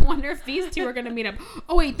like, I wonder if these two are gonna meet up.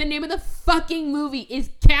 Oh, wait, the name of the fucking movie is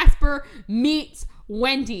Casper Meets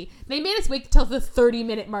Wendy. They made us wait till the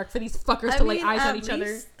 30-minute mark for these fuckers to lay eyes on each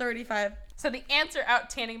other. 35. So the ants are out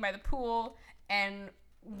tanning by the pool, and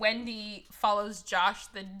Wendy follows Josh,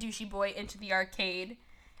 the douchey boy, into the arcade.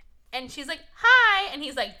 And she's like, hi! And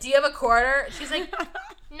he's like, do you have a quarter? She's like,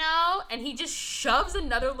 no. And he just shoves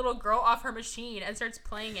another little girl off her machine and starts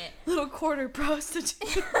playing it. Little quarter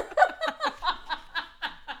prostitute.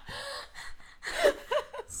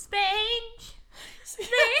 Spange!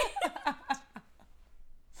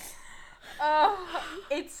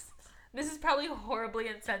 This is probably horribly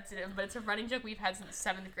insensitive, but it's a running joke we've had since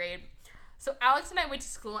 7th grade. So Alex and I went to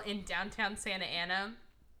school in downtown Santa Ana,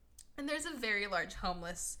 and there's a very large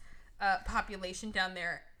homeless population down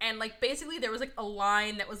there. And, like, basically there was, like, a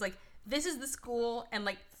line that was, like, this is the school, and,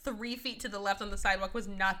 like, 3 feet to the left on the sidewalk was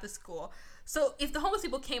not the school. So if the homeless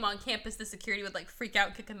people came on campus, the security would, like, freak out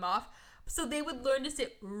and kick them off. So they would learn to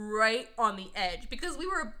sit right on the edge, because we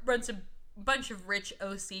were a bunch of rich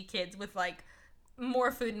OC kids with, like,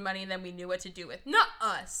 more food and money than we knew what to do with. Not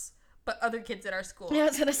us, but other kids at our school. Yeah, I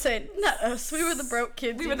was gonna say, not us. We were the broke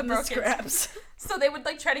kids. We were the broke scraps. Kids. So they would,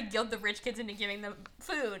 like, try to guilt the rich kids into giving them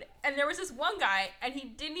food. And there was this one guy, and he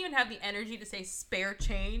didn't even have the energy to say spare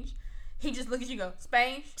change. He just looked at you and go,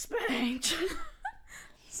 Spange? Spange.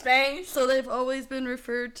 Spange. So they've always been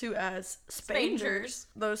referred to as Spangers. spangers.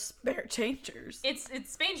 Those spare changers. It's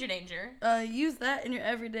Spanger danger. Use that in your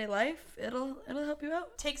everyday life. It'll help you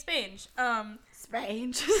out. Take Spange.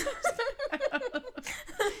 Spange.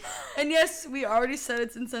 And yes, we already said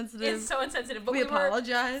it's insensitive. It's so insensitive, but we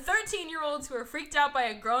apologize. 13-year-olds who were freaked out by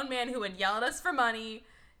a grown man who would yell at us for money.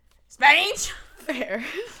 Spange. Fair.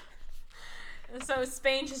 So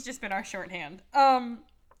Spange has just been our shorthand.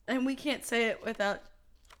 And we can't say it without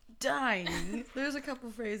dying. There's a couple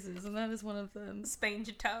phrases, and that is one of them. Spange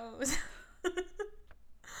your toes.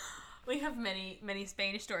 We have many, many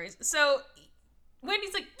Spanish stories. So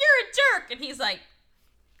Wendy's like, "You're a jerk," and he's like,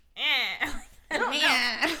 I don't know.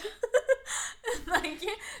 Like,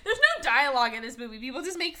 there's no dialogue in this movie. People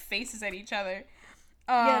just make faces at each other.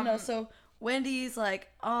 So Wendy's like,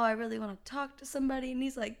 "Oh, I really want to talk to somebody," and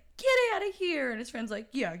he's like, "Get out of here," and his friend's like,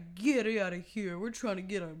 "Yeah, get out of here. We're trying to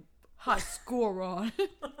get a high score on."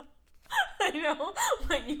 I know,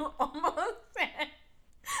 like you almost said.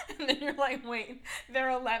 And then you're like, wait, they're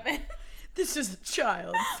 11. This is a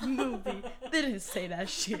child's movie. They didn't say that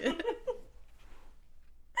shit.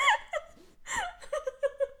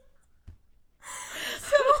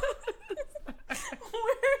 So, we're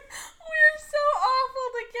so awful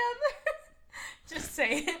together. Just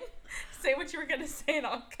say it. Say what you were going to say and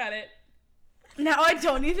I'll cut it. Now I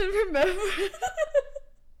don't even remember.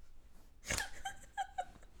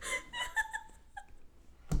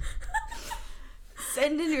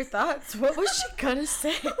 Send in your thoughts. What was she gonna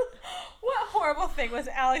say? What horrible thing was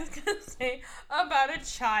Alex gonna say about a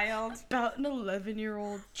child? About an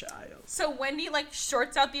 11-year-old child. So Wendy, like,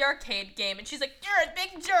 shorts out the arcade game, and she's like, "You're a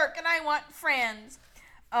big jerk, and I want friends."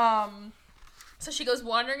 So she goes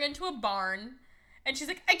wandering into a barn, and she's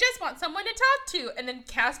like, "I just want someone to talk to." And then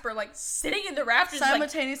Casper, like, sitting in the rafters,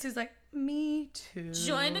 simultaneously is like, "Me too.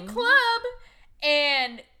 Join the club."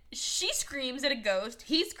 And she screams at a ghost.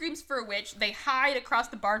 He screams for a witch. They hide across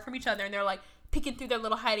the barn from each other, and they're like peeking through their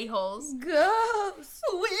little hidey holes. Ghost.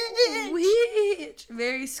 Witch.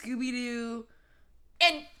 Very Scooby-Doo.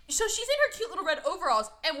 And so she's in her cute little red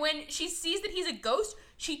overalls, and when she sees that he's a ghost,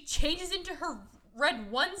 she changes into her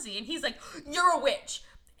red onesie, and he's like, "You're a witch."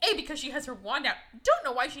 A, because she has her wand out. Don't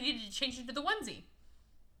know why she needed to change into the onesie.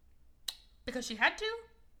 Because she had to?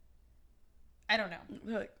 I don't know.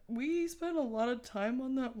 Like, we spent a lot of time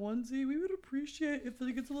on that onesie. We would appreciate if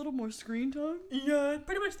it gets a little more screen time. Yeah, I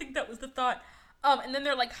pretty much think that was the thought. And then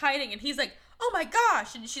they're like hiding, and he's like, "Oh my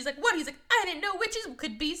gosh!" And she's like, "What?" He's like, "I didn't know witches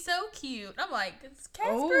could be so cute." I'm like, "It's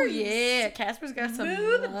Casper." Oh yeah, Casper's got some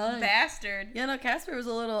smooth lines. bastard. Yeah, no, Casper was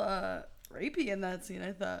a little rapey in that scene,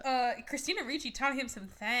 I thought. Christina Ricci taught him some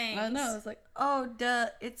things. I know. It's like, oh duh,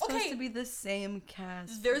 it's supposed to be the same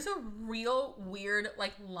cast. There's a real weird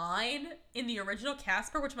like line in the original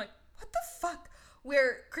Casper, which I'm like, what the fuck?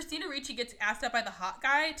 Where Christina Ricci gets asked out by the hot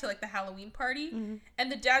guy to like the Halloween party, and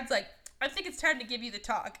the dad's like, "I think it's time to give you the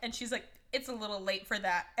talk," and she's like, "It's a little late for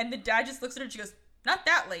that," and the dad just looks at her and she goes, "Not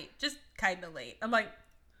that late, just kind of late." I'm like,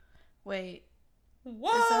 wait,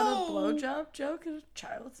 whoa, is that a blowjob joke in a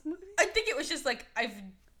child's movie? I think it was just like, I've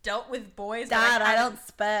dealt with boys. Dad, I don't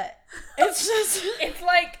spit. It's just, it's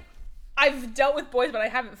like, I've dealt with boys, but I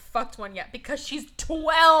haven't fucked one yet because she's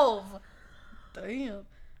 12. Damn.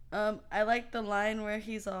 I like the line where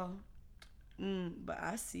he's all, "But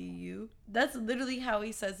I see you." That's literally how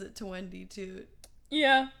he says it to Wendy too.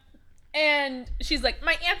 Yeah. And she's like,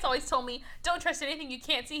 "My aunt's always told me, don't trust anything you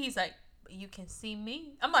can't see." He's like, "But you can see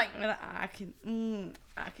me." I'm like, I can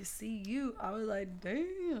see you. I was like,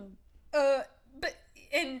 damn. but,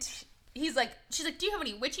 and he's like, she's like, "Do you have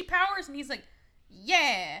any witchy powers?" And he's like,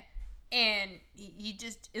 "Yeah." And he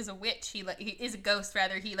just is a witch. He is a ghost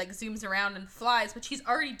rather. He like zooms around and flies, which he's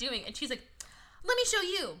already doing. And she's like, "Let me show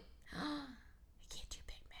you." "I can't do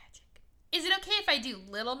big magic. Is it okay if I do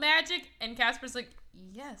little magic?" And Casper's like,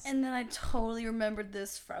 "Yes." And then I totally remembered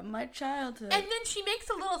this from my childhood. And then she makes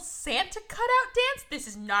a little Santa cutout dance. This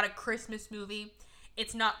is not a Christmas movie.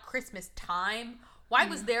 It's not Christmas time. Why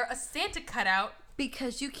was there a Santa cutout?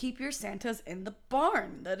 Because you keep your Santas in the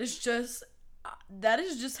barn. That is just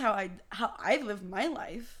how I live my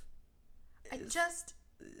life.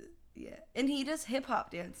 Yeah. And he does hip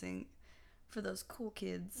hop dancing for those cool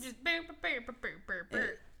kids. Just burr, burr, burr, burr, burr,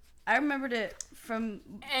 burr. I remembered it from.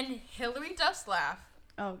 And Hilary Duff's laugh.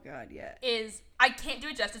 Oh God, yeah. I can't do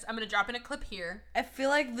it justice. I'm gonna drop in a clip here. I feel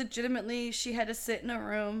like legitimately she had to sit in a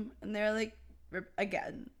room and they're like,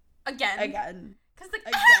 again. Because like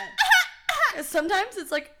again. Sometimes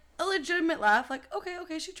it's like a legitimate laugh, like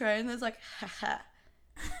okay, she tried, and there's like ha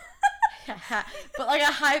ha, but like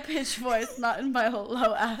a high pitched voice, not in my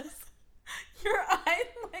low ass. Your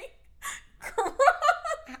eyes like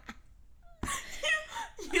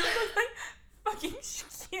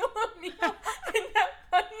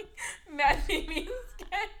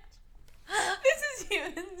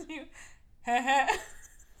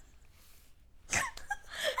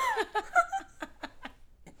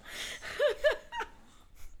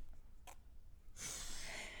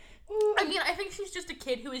he's just a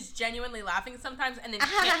kid who is genuinely laughing sometimes and then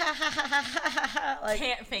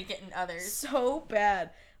can't fake it in others. So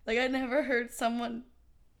bad. Like, I never heard someone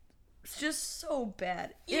just so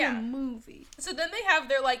bad in a movie. So then they have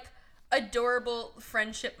their, like, adorable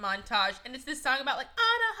friendship montage, and it's this song about, like, on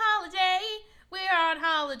a holiday, we're on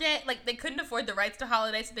holiday. Like, they couldn't afford the rights to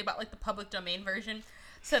Holiday, so they bought, like, the public domain version.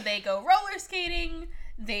 So they go roller skating,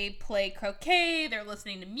 they play croquet, they're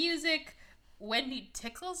listening to music. Wendy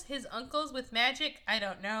tickles his uncles with magic. I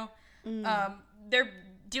don't know. They're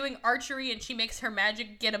doing archery, and she makes her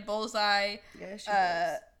magic get a bullseye. Yeah, she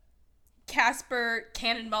does. Casper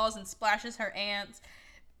cannonballs and splashes her ants.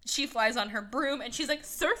 She flies on her broom, and she's like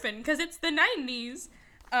surfing because it's the 90s.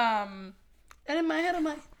 And in my head, I'm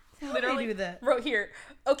like, how do they do that? Wrote here,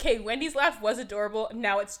 okay, Wendy's laugh was adorable.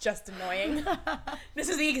 Now it's just annoying. This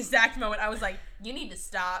is the exact moment I was like, you need to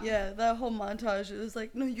stop. Yeah, that whole montage. It was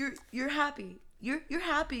like, no, you're happy. You're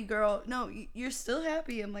happy, girl. No, you're still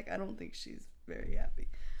happy. I'm like, I don't think she's very happy.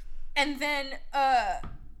 And then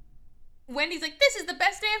Wendy's like, this is the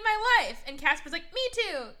best day of my life. And Casper's like, me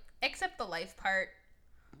too. Except the life part.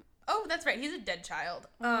 Oh, that's right. He's a dead child.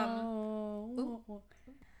 So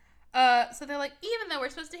they're like, even though we're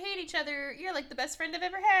supposed to hate each other, you're like the best friend I've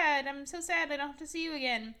ever had. I'm so sad I don't have to see you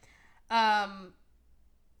again. And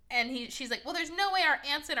she's like, well, there's no way our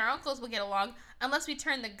aunts and our uncles will get along unless we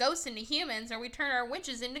turn the ghosts into humans or we turn our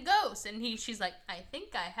witches into ghosts. And she's like, I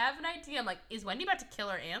think I have an idea. I'm like, is Wendy about to kill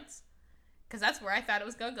her aunts? Because that's where I thought it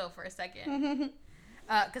was going to go for a second.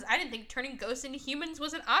 Because I didn't think turning ghosts into humans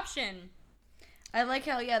was an option. I like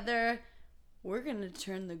how, we're going to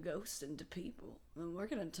turn the ghosts into people. And we're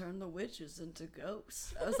going to turn the witches into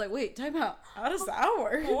ghosts. I was like, wait, time out. How does that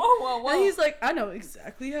work? Whoa. And he's like, I know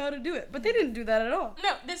exactly how to do it. But they didn't do that at all.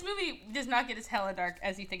 No, this movie does not get as hella dark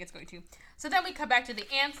as you think it's going to. So then we come back to the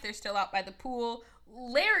ants. They're still out by the pool.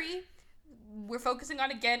 Larry, we're focusing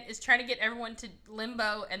on again, is trying to get everyone to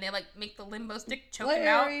limbo. And they, like, make the limbo stick choke him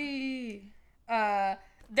out.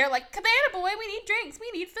 They're like, Cabana Boy, we need drinks, we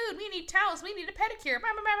need food, we need towels, we need a pedicure,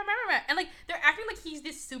 and like they're acting like he's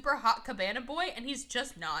this super hot Cabana Boy, and he's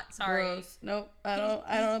just not. Sorry. Gross. Nope. I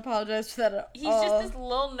don't apologize for that at he's all. He's just this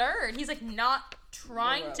little nerd. He's like not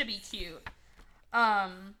trying to be cute.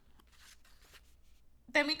 Then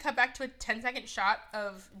we cut back to a 10-second shot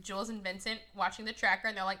of Jules and Vincent watching the tracker,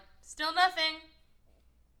 and they're like, still nothing.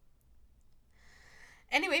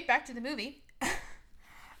 Anyway, back to the movie.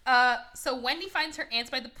 So Wendy finds her aunts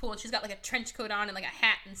by the pool, and she's got like a trench coat on and like a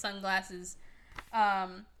hat and sunglasses.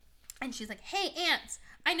 And she's like, hey aunts,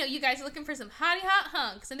 I know you guys are looking for some hottie hot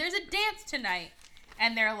hunks, and there's a dance tonight.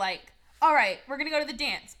 And they're like, all right, we're gonna go to the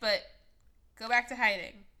dance, but go back to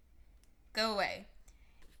hiding. Go away.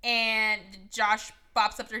 And Josh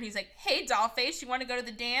bops up to her and he's like, hey dollface, you want to go to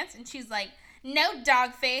the dance? And she's like, no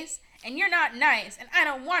dogface, and you're not nice, and I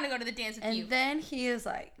don't want to go to the dance with you. And then he is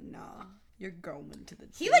like, nah. You're going to the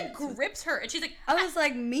dance. He, like, grips her, and she's like... I was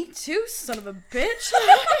like, me too, son of a bitch.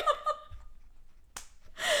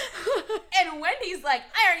 And Wendy's like,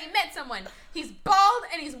 I already met someone. He's bald,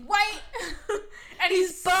 and he's white. And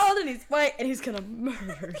he's bald, and he's white, and he's gonna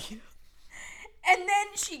murder you. And then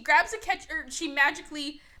she grabs she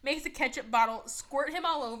magically makes a ketchup bottle, squirt him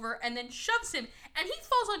all over, and then shoves him. And he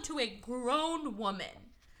falls onto a grown woman.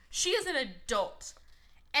 She is an adult.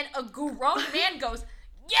 And a grown man goes...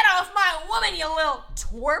 Get off my woman, you little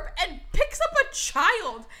twerp, and picks up a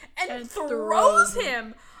child and throws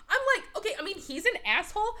him. I'm like, okay, I mean, he's an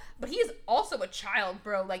asshole, but he is also a child,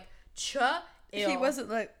 bro. Like, He wasn't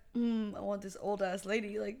like, I want this old ass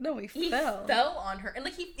lady. Like, no, he fell. He fell on her, and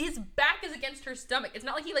like his back is against her stomach. It's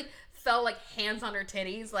not like he like fell like hands on her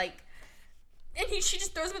titties, like. And she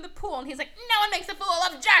just throws him in the pool, and he's like, no one makes a fool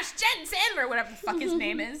of Josh Jensen, or whatever the fuck his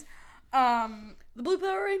name is. The Blue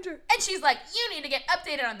Power Ranger. And she's like, you need to get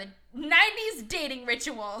updated on the 90s dating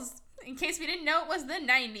rituals. In case we didn't know it was the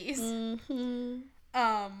 90s. Mm-hmm.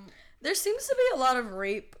 There seems to be a lot of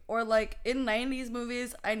rape. Or like in 90s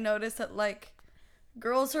movies, I noticed that like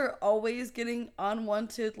girls are always getting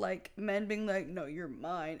unwanted, like men being like, no, you're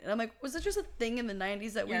mine. And I'm like, was that just a thing in the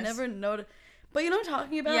 90s that we never noticed? But you know what I'm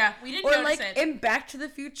talking about? Yeah, we didn't notice it. Or like in Back to the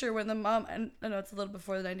Future when the mom, and I know it's a little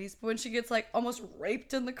before the 90s, but when she gets like almost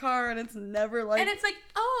raped in the car and it's never like... And it's like,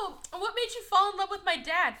 oh, what made you fall in love with my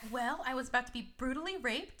dad? Well, I was about to be brutally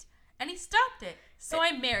raped and he stopped it. So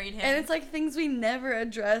I married him. And it's like things we never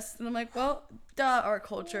addressed. And I'm like, well, duh, our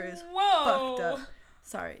culture is fucked up.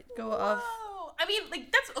 Sorry, go off. I mean, like,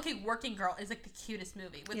 that's... Okay, Working Girl is like the cutest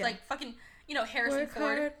movie with like fucking, you know, Harrison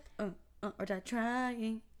Ford. Hard, or die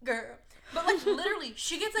trying. Girl. But, like, literally,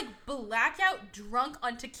 she gets, like, blackout drunk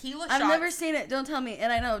on tequila shots. I've never seen it. Don't tell me.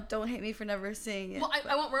 And I know, don't hate me for never seeing it. Well,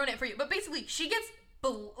 I won't ruin it for you. But basically, she gets,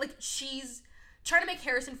 like, she's trying to make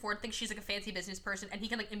Harrison Ford think she's, like, a fancy business person. And he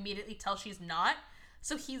can, like, immediately tell she's not.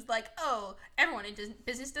 So he's like, oh, everyone in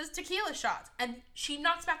business does tequila shots. And she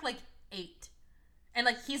knocks back, like, 8. And,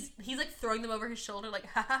 like, he's like, throwing them over his shoulder, like,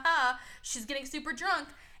 ha, ha, ha. She's getting super drunk.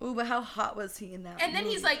 Ooh, but how hot was he in that And then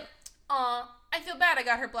movie, he's like, I feel bad I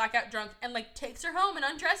got her blackout drunk, and, like, takes her home and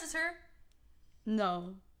undresses her.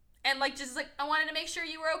 No. And, like, just, like, I wanted to make sure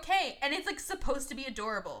you were okay. And it's, like, supposed to be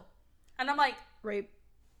adorable. And I'm like... Rape.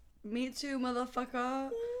 Me too, motherfucker.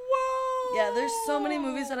 Whoa! Yeah, there's so many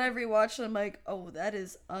movies that I've rewatched, and I'm like, oh, that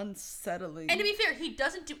is unsettling. And to be fair, he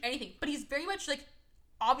doesn't do anything. But he's very much, like,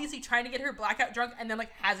 obviously trying to get her blackout drunk, and then,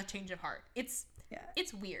 like, has a change of heart. It's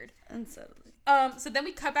weird. Unsettling. So then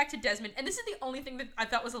we cut back to Desmond, and this is the only thing that I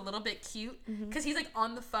thought was a little bit cute, because he's, like,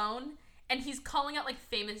 on the phone, and he's calling out, like,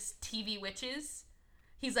 famous TV witches.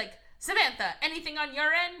 He's like, Samantha, anything on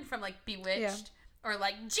your end? From, like, Bewitched. Yeah. Or,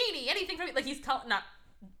 like, Jeannie, anything from... Like, he's calling... Not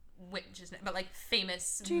witches, but, like,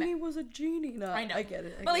 famous... Jeannie was a genie. No, I know. I get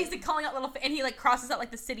it. But he's, like, calling out little... And he, like, crosses out,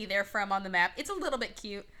 like, the city they're from on the map. It's a little bit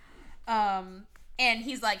cute. And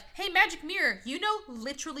he's like, hey, Magic Mirror, you know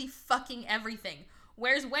literally fucking everything.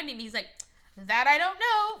 Where's Wendy? And he's like... That I don't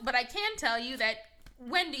know, but I can tell you that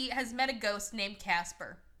Wendy has met a ghost named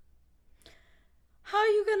Casper. How are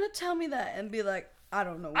you gonna tell me that and be like, I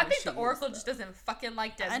don't know. I think the Oracle just doesn't fucking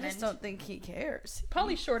like Desmond. I just don't think he cares.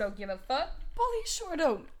 Pauly sure don't give a fuck. Pauly sure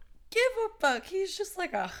don't give a fuck. He's just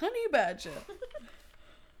like a honey badger.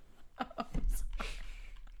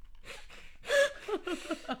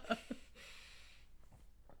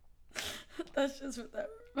 That's just what that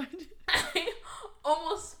reminded me. I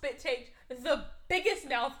almost spit taped the biggest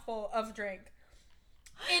mouthful of drink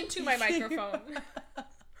into my microphone.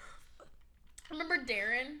 Remember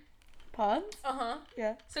Darren? Pons? Uh-huh.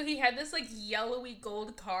 Yeah. So he had this, like, yellowy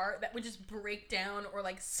gold car that would just break down or,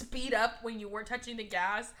 like, speed up when you weren't touching the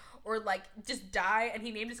gas or, like, just die, and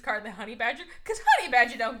he named his car the Honey Badger because Honey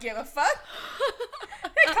Badger don't give a fuck.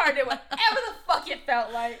 That car did whatever the fuck it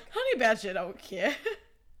felt like. Honey Badger don't care.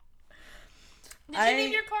 Did you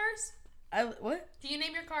name your cars? What? Do you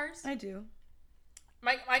name your cars? I do.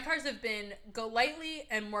 My cars have been Go Lightly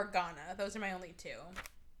and Morgana. Those are my only two.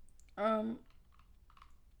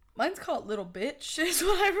 Mine's called Little Bitch, is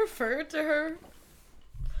what I refer to her.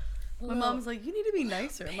 My mom's like, you need to be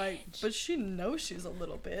nicer. I'm like, but she knows she's a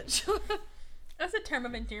little bitch. That's a term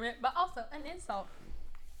of endearment, but also an insult.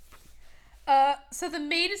 So the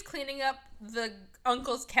maid is cleaning up the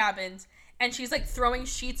uncle's cabins, and she's, like, throwing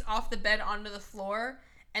sheets off the bed onto the floor,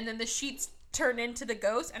 and then the sheets turn into the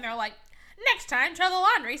ghost, and they're like, next time, try the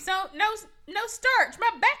laundry, so no starch. My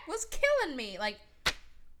back was killing me. Like,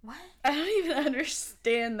 what? I don't even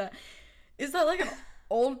understand that. Is that, like, an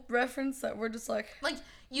old reference that we're just like... Like,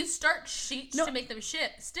 you start sheets to make them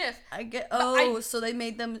stiff. I get... so they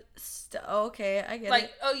made them... okay, I get like,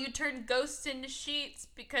 it. Like, you turn ghosts into sheets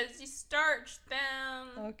because you starched them.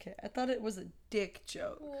 Okay, I thought it was a dick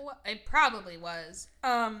joke. It probably was.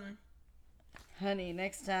 Honey,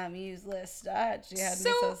 next time use less starch. You had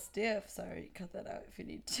me so stiff. Sorry, cut that out if you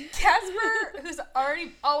need to. Casper, who's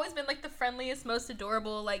always been, like, the friendliest, most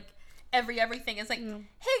adorable, like, everything, is like,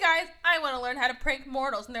 hey guys, I want to learn how to prank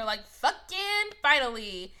mortals. And they're like, fucking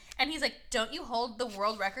finally. And he's like, don't you hold the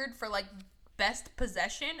world record for, like, best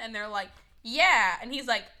possession? And they're like, yeah. And he's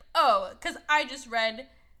like, oh, because I just read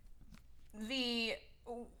the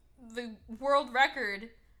world record,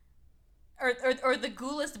 or the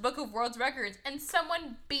Ghouliest Book of World's Records, and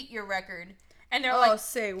someone beat your record. And they're like,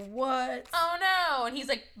 say what? Oh no. And he's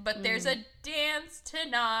like, but there's a dance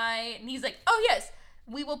tonight. And he's like, oh yes,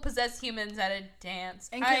 we will possess humans at a dance.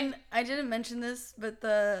 And I didn't mention this, but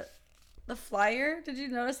the flyer, did you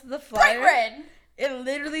notice the flyer? Bright red. It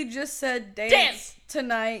literally just said dance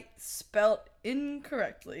tonight spelled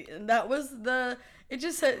incorrectly. And that was it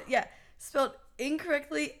just said, spelled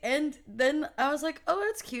incorrectly. And then I was like, oh,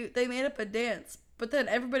 that's cute. They made up a dance. But then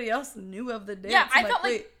everybody else knew of the dance. Yeah, I felt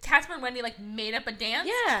like Casper and Wendy, like, made up a dance.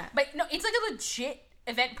 Yeah. But no, it's like a legit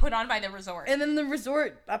event put on by the resort. And then the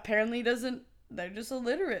resort apparently they're just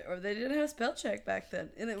illiterate, or they didn't have spell check back then.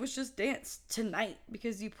 And it was just dance tonight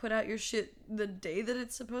because you put out your shit the day that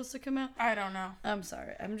it's supposed to come out. I don't know. I'm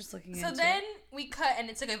sorry. I'm just looking into it. So then we cut, and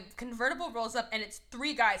it's like a convertible rolls up, and it's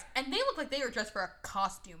 3 guys. And they look like they were dressed for a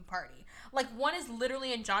costume party. Like, one is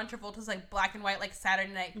literally in John Travolta's, like, black and white, like,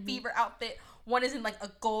 Saturday Night Fever outfit. One is in, like, a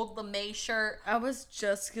gold lame shirt. I was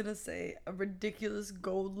just gonna say a ridiculous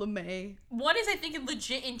gold lame. One is, I think,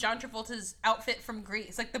 legit in John Travolta's outfit from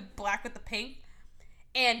Grease, like the black with the pink.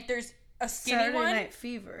 And there's a skinny Saturday one. Night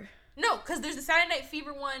Fever. No, because there's a Saturday Night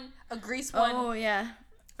Fever one, a Grease one. Oh, yeah.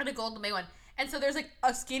 And a Golden May one. And so there's, like,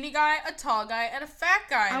 a skinny guy, a tall guy, and a fat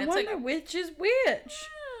guy. And I wonder which is which.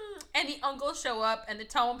 And the uncles show up, and the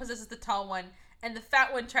tall one possesses the tall one, and the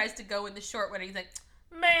fat one tries to go in the short one, and he's like,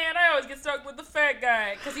 man, I always get stuck with the fat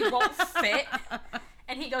guy, because he won't fit.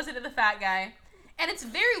 And he goes into the fat guy. And it's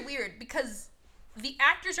very weird, because the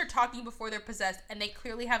actors are talking before they're possessed, and they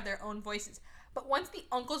clearly have their own voices. But once the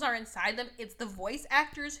uncles are inside them, it's the voice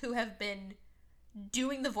actors who have been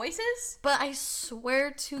doing the voices. But I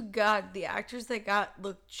swear to God, the actors they got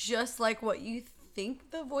look just like what you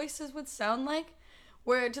think the voices would sound like.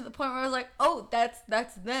 Where to the point where I was like, oh,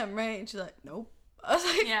 that's them, right? And she's like, nope. I was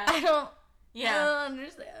like, Yeah. I don't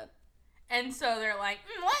understand. And so they're like,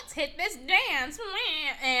 let's hit this dance.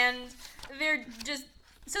 And they're just...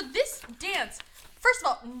 So this dance, first of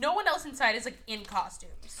all, no one else inside is, like, in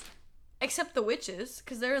costumes. Except the witches,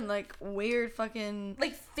 because they're in, like, weird fucking...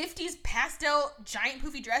 Like, 50s pastel giant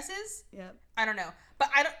poofy dresses? Yep. I don't know. But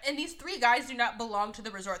I don't... And these three guys do not belong to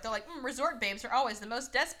the resort. They're like, resort babes are always the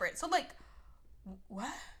most desperate. So, like,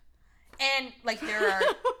 what? And, like, there are...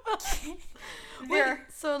 Wait,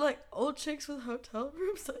 so, like, old chicks with hotel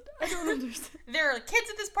rooms? I don't understand. There are kids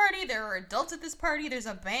at this party. There are adults at this party. There's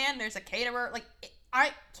a band. There's a caterer. Like,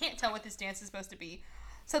 I can't tell what this dance is supposed to be.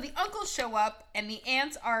 So the uncles show up, and the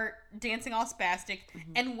aunts are dancing all spastic,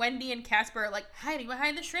 and Wendy and Casper are, like, hiding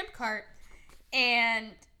behind the shrimp cart.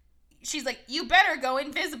 And she's like, you better go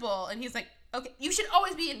invisible. And he's like, okay, you should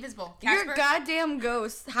always be invisible, Casper. You're a goddamn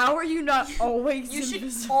ghost. How are you not always You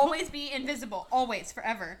invisible? should always be invisible. Always.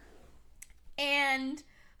 Forever. And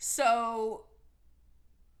so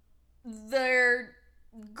the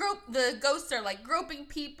ghosts are, like, groping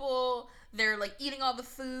people. They're, like, eating all the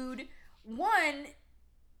food. One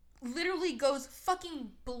literally goes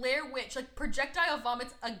fucking Blair Witch, like, projectile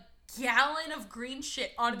vomits a gallon of green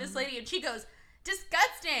shit onto this lady, and she goes,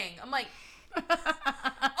 disgusting. I'm like,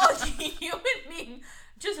 a human being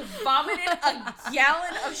just vomited a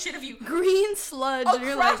gallon of shit of you. Green sludge. And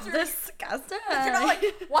you're like, Across disgusting. You're not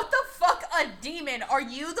like, what the fuck, a demon? Are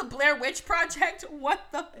you the Blair Witch Project? What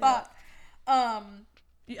the fuck?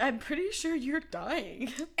 I'm pretty sure you're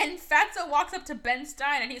dying. And Fatso walks up to Ben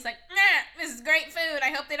Stein, and he's like, nah, this is great food.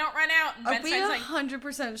 I hope they don't run out. And Ben Are we Stein's like,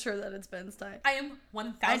 100% sure that it's Ben Stein? I am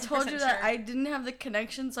 1,000% I told you that sure. I didn't have the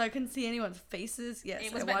connection, so I couldn't see anyone's faces. Yes,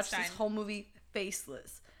 It was I Ben watched Stein. this whole movie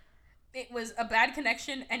faceless. It was a bad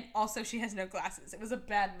connection, and also she has no glasses. It was a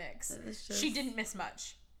bad mix. She didn't miss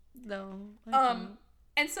much. No. I don't.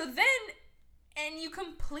 And so then, and you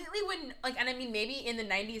completely wouldn't, like, and I mean, maybe in the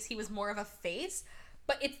 90s he was more of a face,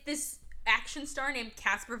 but it's this action star named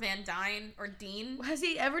Casper Van Dyne, or Dean. Has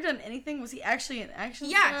he ever done anything? Was he actually an action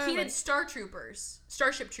Yeah, star? he did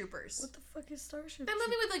Starship Troopers. What the fuck is Starship? That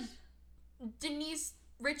movie with, like, Denise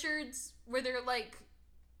Richards, where they're, like,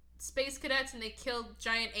 space cadets and they kill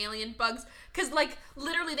giant alien bugs. Because, like,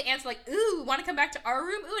 literally the ants are like, ooh, want to come back to our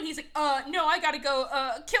room? Ooh, and he's like, no, I gotta go,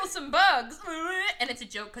 kill some bugs. And it's a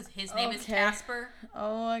joke because his name is Casper.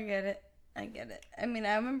 Oh, I get it. I mean,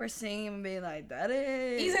 I remember seeing him and being like, that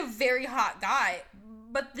is... He's a very hot guy,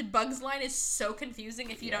 but the bugs line is so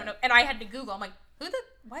confusing if you don't know. And I had to Google. I'm like,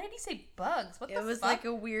 why did he say bugs? What the fuck? It was like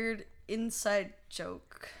a weird inside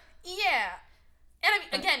joke. Yeah. And I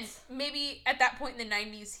mean, again, maybe at that point in the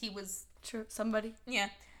 90s he was... True, somebody. Yeah.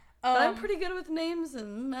 But I'm pretty good with names,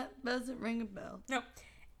 and that doesn't ring a bell. No.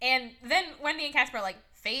 And then Wendy and Casper are like,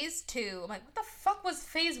 phase 2. I'm like, what the fuck was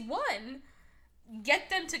phase 1? Get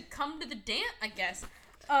them to come to the dance, I guess.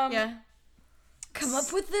 Yeah. Come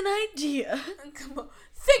up with an idea. Come on.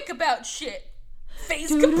 Think about shit. Phase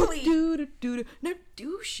complete. Now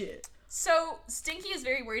do shit. So Stinky is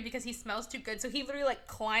very worried because he smells too good. So he literally, like,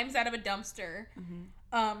 climbs out of a dumpster.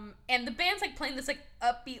 And the band's, like, playing this, like,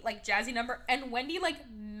 upbeat, like, jazzy number. And Wendy, like,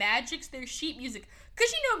 magics their sheet music.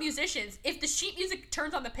 Because you know musicians, if the sheet music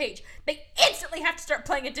turns on the page, they instantly have to start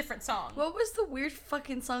playing a different song. What was the weird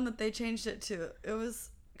fucking song that they changed it to? It was...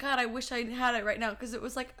 God, I wish I had it right now. Because it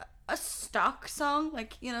was, like, a stock song.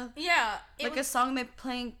 Like, you know? Yeah. Like a song they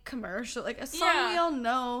play in commercial. Like, a song we all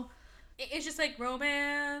know. It's just, like,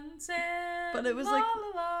 romance and But it was, la, like,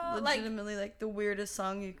 la, la. legitimately, like, the weirdest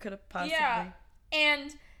song you could have possibly... Yeah.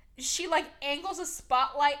 And she, like, angles a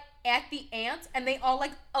spotlight at the ants, and they all,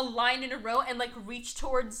 like, align in a row and, like, reach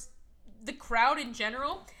towards the crowd in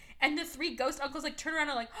general. And the three ghost uncles, like, turn around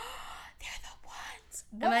and, like, oh, they're the ones.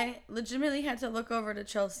 What? And I legitimately had to look over to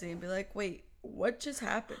Chelsea and be like, wait, what just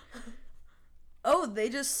happened? Oh, they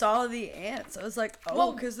just saw the ants. I was like,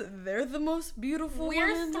 oh, because they're the most beautiful We're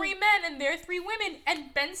women. 3 men, and they're 3 women.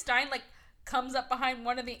 And Ben Stein, like, comes up behind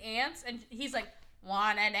one of the ants, and he's like,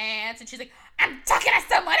 wanna dance? And she's like, I'm talking to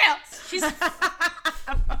someone else. She's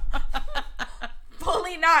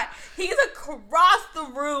fully not. He's across the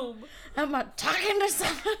room. I'm not talking to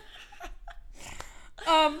someone.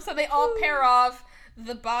 So they all pair off.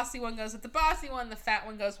 The bossy one goes with the bossy one. The fat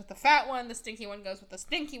one goes with the fat one. The stinky one goes with the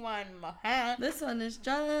stinky one. This one is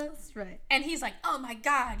just right. And he's like, oh my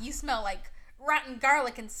God, you smell like rotten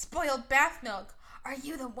garlic and spoiled bath milk. Are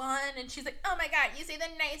you the one? And she's like, oh my God, you say the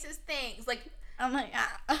nicest things. Like, I'm like,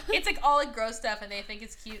 it's like all like gross stuff, and they think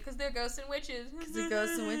it's cute because they're ghosts and witches. Because they're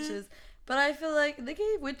ghosts and witches. But I feel like they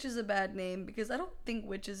gave witches a bad name because I don't think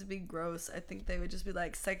witches would be gross. I think they would just be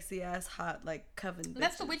like sexy ass, hot, like coven bitches.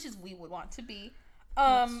 That's the witches we would want to be.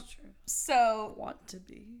 That's true. So want to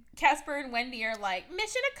be. Casper and Wendy are like,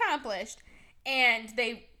 mission accomplished. And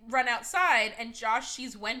they run outside, and Josh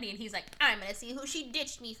sees Wendy, and he's like, I'm gonna see who she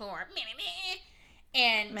ditched me for.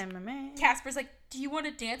 And Casper's like, do you want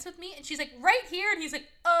to dance with me? And she's like, right here. And he's like,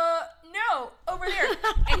 no, over there.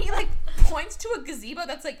 And he like points to a gazebo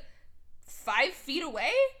that's like 5 feet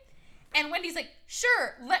away. And Wendy's like,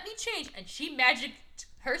 sure, let me change. And she magicked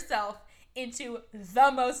herself into the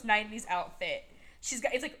most 90s outfit.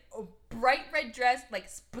 It's like a bright red dress, like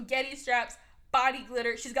spaghetti straps, body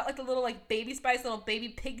glitter. She's got like the little like Baby Spice, little baby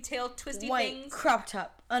pigtail twisty white things. Crop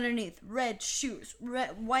top underneath, red shoes,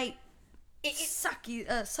 white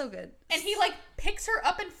sucky, so good. And he like picks her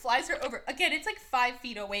up and flies her over. Again, it's like 5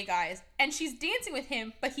 feet away, guys. And she's dancing with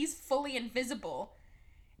him, but he's fully invisible.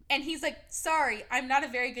 And he's like, sorry, I'm not a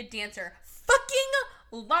very good dancer.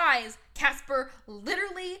 Fucking lies, Casper.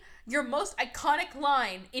 Literally, your most iconic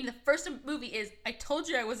line in the first movie is, I told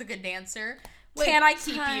you I was a good dancer. Wait, can I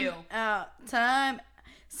keep you? Time.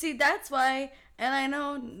 See, that's why, and I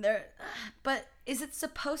know there, but is it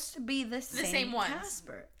supposed to be the same ones?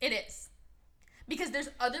 Casper? It is. Because there's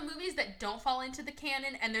other movies that don't fall into the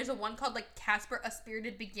canon, and there's a one called like Casper: A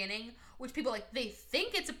Spirited Beginning, which people like, they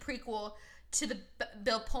think it's a prequel to the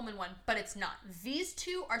Bill Pullman one, but it's not. These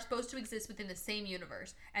two are supposed to exist within the same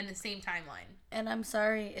universe and the same timeline. And I'm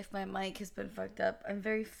sorry if my mic has been fucked up. I'm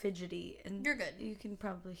very fidgety, and you're good. You can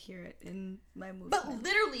probably hear it in my movement. But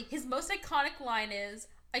literally, his most iconic line is,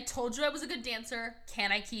 I told you I was a good dancer.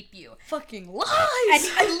 Can I keep you? Fucking lies! And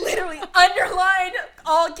I literally underlined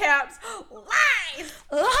all caps, lies!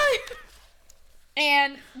 Lies!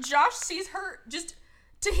 And Josh sees her just,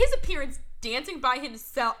 to his appearance, dancing by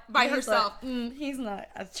herself. Like, he's not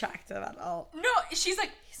attractive at all. No, she's like,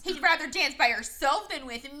 he'd rather dance by herself than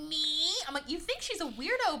with me. I'm like, you think she's a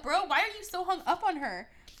weirdo, bro? Why are you so hung up on her?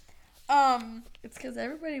 It's because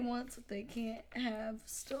everybody wants what they can't have.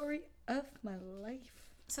 Story of my life.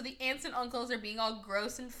 So the aunts and uncles are being all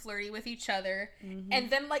gross and flirty with each other. Mm-hmm. And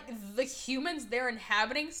then, like, the humans they're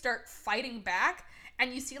inhabiting start fighting back.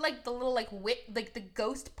 And you see, like, the little, like, the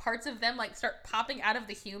ghost parts of them, like, start popping out of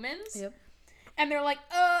the humans. Yep. And they're like,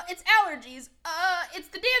 it's allergies. It's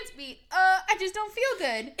the dance beat. I just don't feel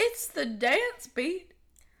good. It's the dance beat.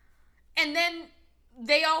 And then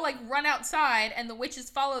they all, like, run outside, and the witches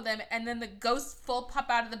follow them, and then the ghosts full pop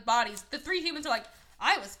out of the bodies. The 3 humans are like,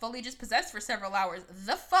 I was fully just possessed for several hours.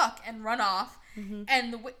 The fuck? And run off. Mm-hmm.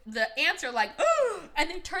 And the ants are like, ooh! And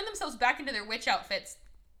they turn themselves back into their witch outfits.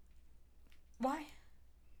 Why?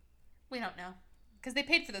 We don't know. Because they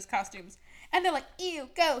paid for those costumes. And they're like, ew,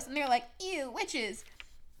 ghosts. And they're like, ew, witches.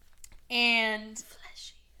 And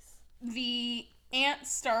fleshies. The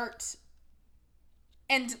ants start...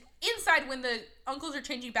 And inside, when the uncles are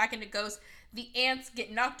changing back into ghosts, the ants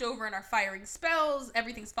get knocked over and are firing spells.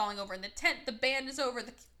 Everything's falling over in the tent. The band is over.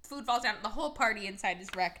 The food falls down. The whole party inside is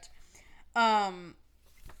wrecked. And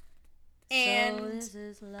so this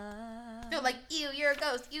is love. They're like, ew, you're a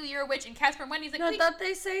ghost. Ew, you're a witch. And Casper and Wendy's like, no, I thought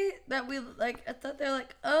they say that we, like, I thought they're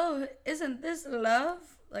like, oh, isn't this love?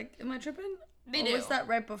 Like, am I tripping? They or do. Was that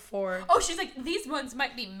right before? Oh, she's like, these ones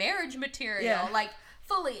might be marriage material. Yeah. Like,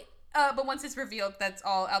 fully. But once it's revealed, that's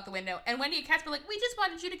all out the window. And Wendy and Casper are like, we just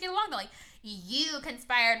wanted you to get along. They're like, you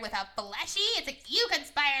conspired with a fleshy? It's like, you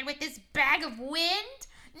conspired with this bag of wind?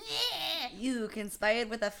 Yeah. You conspired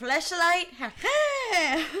with a fleshlight?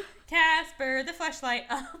 Casper, the fleshlight.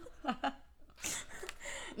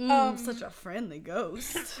 Such a friendly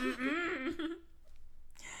ghost.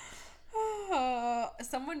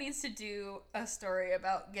 Someone needs to do a story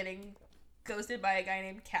about getting ghosted by a guy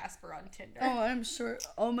named Casper on Tinder. Oh, I'm sure.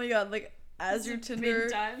 Oh my god, like, as your Tinder...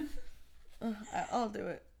 Been done. I'll do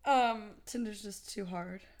it. Tinder's just too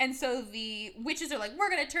hard. And so the witches are like, we're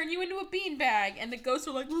gonna turn you into a beanbag. And the ghosts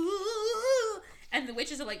are like, ooh. And the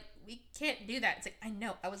witches are like, we can't do that. It's like, I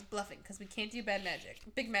know, I was bluffing because we can't do bad magic.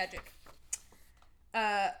 Big magic.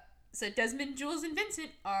 So Desmond, Jules, and Vincent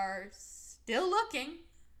are still looking.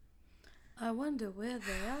 I wonder where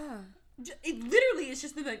they are. It literally is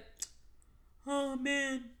just like, oh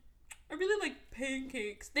man, I really like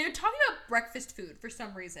pancakes. They're talking about breakfast food for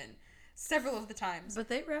some reason, several of the times. But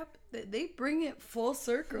they bring it full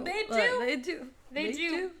circle. They do. Like, they do. They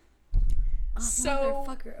do. Oh, So,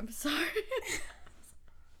 motherfucker, I'm sorry.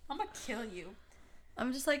 I'm gonna kill you.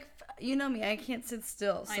 I'm just like, you know me, I can't sit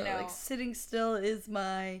still. So, I know. like, sitting still is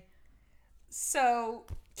my... So,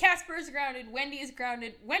 Casper is grounded. Wendy is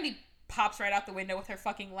grounded. Wendy pops right out the window with her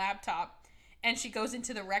fucking laptop. And she goes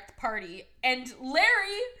into the wrecked party. And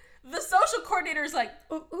Larry, the social coordinator, is like,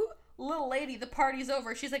 ooh, little lady, the party's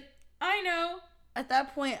over. She's like, I know. At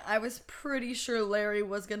that point, I was pretty sure Larry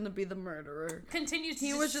was going to be the murderer.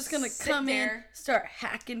 He was just going to come in, start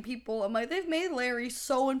hacking people. I'm like, they've made Larry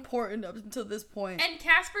so important up until this point. And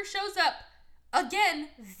Casper shows up, again,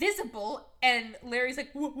 visible. And Larry's like,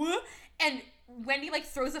 what? And Wendy, like,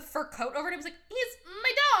 throws a fur coat over him. He's like, he's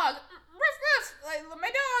my dog. Ruff, ruff. Like, my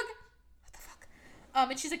dog. What the fuck?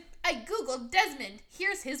 And she's like, I Googled Desmond.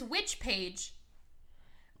 Here's his witch page.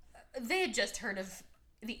 They had just heard of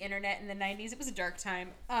the internet in the 90s. It was a dark time.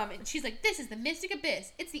 And she's like, this is the Mystic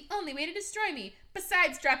Abyss. It's the only way to destroy me.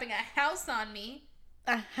 Besides dropping a house on me.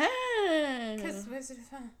 Aha! Because Wizard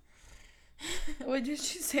of Oz. Why did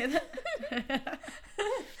she say that?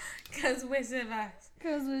 Because Wizard of Oz.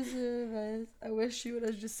 Because Wizard of Oz. I wish she would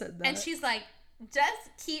have just said that. And she's like,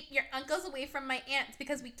 just keep your uncles away from my aunts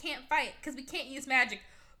because we can't fight. Because we can't use magic.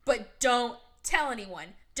 But don't tell anyone.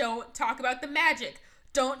 Don't talk about the magic.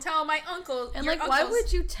 Don't tell my uncle. And like, why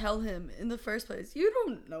would you tell him in the first place? You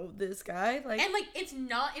don't know this guy. Like, and like, it's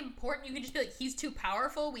not important. You can just be like, he's too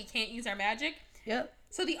powerful. We can't use our magic. Yep.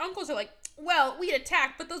 So the uncles are like, well, we'd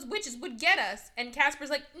attack, but those witches would get us. And Casper's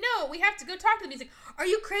like, no, we have to go talk to them. He's like, are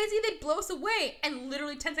you crazy? They'd blow us away. And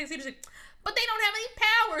literally 10 seconds later, he's like, but they don't have any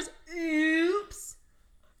powers. Oops.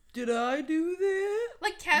 Did I do that?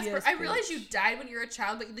 Like, Casper, Yes, I realize bitch. you died when you were a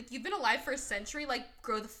child, but like, you've been alive for a century. Like,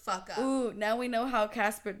 grow the fuck up. Ooh, now we know how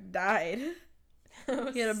Casper died. He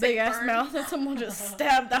had a Sick big ass burn. mouth and someone just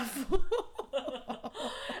stabbed that fool.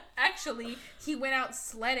 Actually, he went out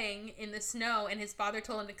sledding in the snow, and his father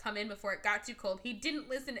told him to come in before it got too cold. He didn't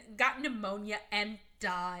listen, got pneumonia, and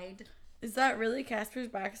died. Is that really Casper's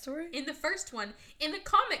backstory? In the first one, in the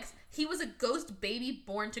comics, he was a ghost baby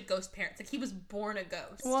born to ghost parents. Like, he was born a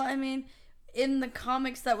ghost. Well, I mean, in the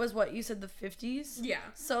comics, that was what you said, the 50s? Yeah.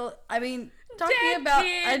 So, I mean, talking Dead about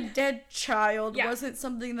kid. a dead child Yeah. wasn't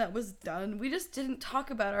something that was done. We just didn't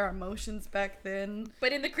talk about our emotions back then.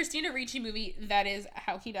 But in the Christina Ricci movie, that is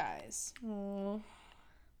how he dies. Oh,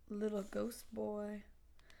 little ghost boy.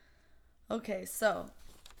 Okay, so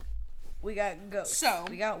we got ghosts. So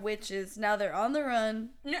we got witches. Now they're on the run.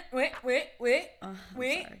 No, wait. I'm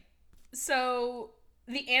Wait. sorry. So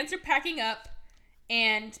the ants are packing up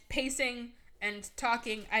and pacing and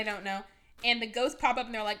talking. I don't know. And the ghosts pop up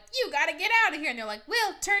and they're like, you gotta get out of here. And they're like,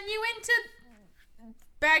 we'll turn you into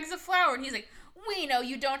bags of flour. And he's like, we know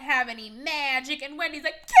you don't have any magic. And Wendy's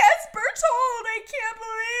like, Casper told, I can't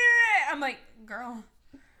believe it. I'm like, girl.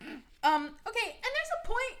 Okay, and there's a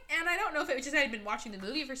point, and I don't know if it was just I had been watching the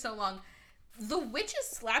movie for so long. The witches'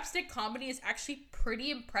 slapstick comedy is actually pretty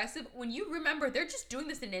impressive when you remember they're just doing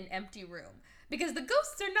this in an empty room. Because the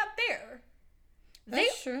ghosts are not there.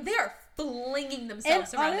 That's true. They are flinging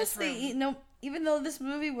themselves around honestly, this room. you know, even though this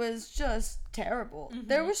movie was just terrible,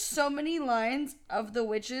 there were so many lines of the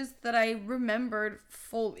witches that I remembered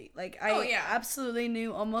fully. Like, I absolutely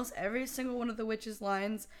knew almost every single one of the witches'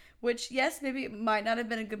 lines, which, yes, maybe it might not have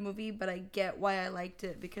been a good movie, but I get why I liked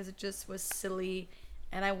it, because it just was silly,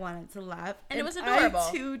 and I wanted to laugh. And it was adorable.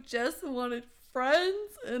 I, too, just wanted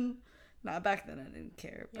friends, and not back then I didn't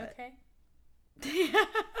care, You but... okay? Yes.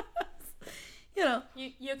 You know.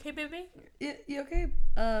 You okay, baby? You okay?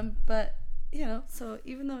 But, you know, so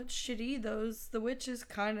even though it's shitty, the witches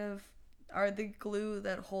kind of are the glue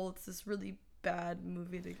that holds this really bad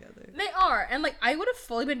movie together. They are. And, like, I would have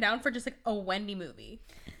fully been down for just, like, a Wendy movie.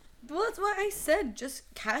 Well, that's what I said. Just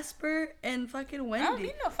Casper and fucking Wendy. I don't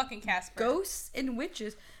need no fucking Casper. Ghosts and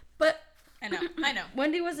witches. But... I know.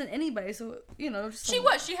 Wendy wasn't anybody, so, you know. Just She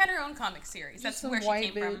was. She had her own comic series. That's where she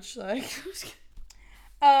came bitch, from. Like,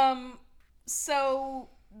 So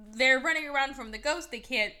they're running around from the ghost. They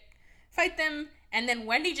can't fight them. And then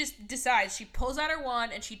Wendy just decides. She pulls out her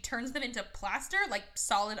wand and she turns them into plaster, like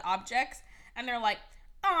solid objects. And they're like,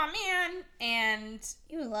 oh man. And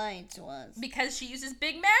you lied to us. because she uses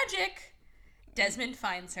big magic, Desmond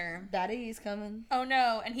finds her. Daddy's coming. Oh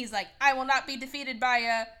no. And he's like, I will not be defeated by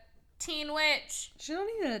a teen witch. She's not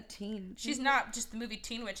even a teen. She's not. Just the movie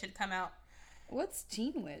Teen Witch had come out. What's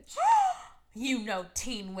Teen Witch? You know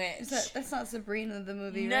Teen Witch. That's not Sabrina the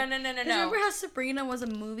movie, No, right? no. Remember how Sabrina was a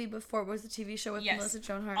movie before it was a TV show with Melissa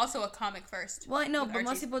Joan Hart? Also a comic first. Well, I know, but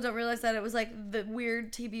most people don't realize that it was like the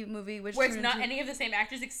weird TV movie, where it's not any of the same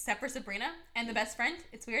actors except for Sabrina and the best friend.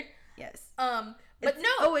 It's weird. Yes. But no.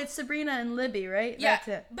 Oh, it's Sabrina and Libby, right? Yeah. That's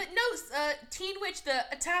it. But no, Teen Witch, the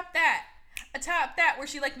atop that, where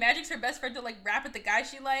she like magics her best friend to like rap at the guy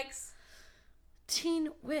she likes. Teen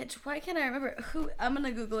Witch. Why can't I remember who? I'm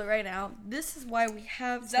gonna Google it right now. This is why we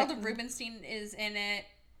have Zelda Rubinstein is in it.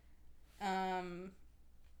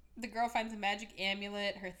 The girl finds a magic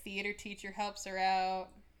amulet. Her theater teacher helps her out.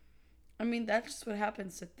 I mean, that's just what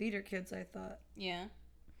happens to theater kids, I thought. Yeah.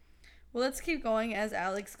 Well, let's keep going as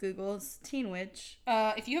Alex Googles Teen Witch.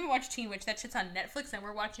 If you haven't watched Teen Witch, that shit's on Netflix and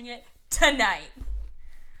we're watching it tonight.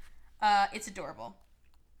 It's adorable.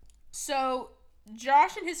 So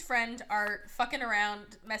Josh and his friend are fucking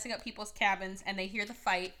around, messing up people's cabins, and they hear the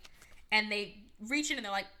fight, and they reach in and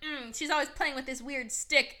they're like, she's always playing with this weird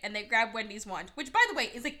stick, and they grab Wendy's wand, which, by the way,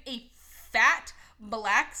 is like a fat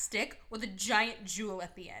black stick with a giant jewel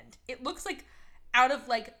at the end. It looks like out of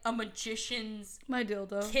like a magician's my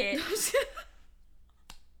dildo kit.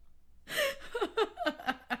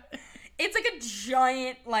 It's like a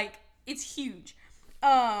giant, like, it's huge.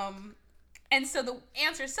 And so the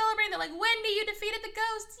ants are celebrating. They're like, Wendy, you defeated the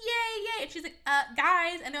ghosts. Yay, yay. And she's like,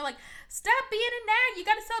 guys. And they're like, stop being a nag. You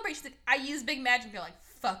got to celebrate. She's like, I use big magic. They're like,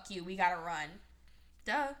 fuck you. We got to run.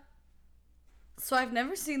 Duh. So I've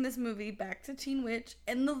never seen this movie, Back to Teen Witch,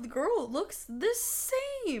 and the girl looks the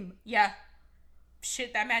same. Yeah.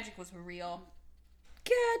 Shit, that magic was real.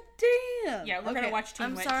 God damn. Yeah, we're going to watch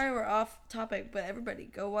Teen Witch. I'm sorry we're off topic, but everybody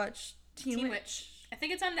go watch Teen Witch. I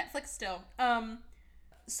think it's on Netflix still.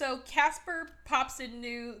 So Casper pops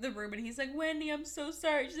into the room and he's like, Wendy, I'm so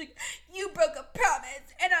sorry. She's like, you broke a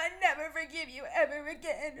promise and I never forgive you ever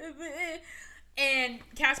again. And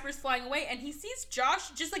Casper's flying away and he sees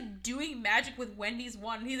Josh just like doing magic with Wendy's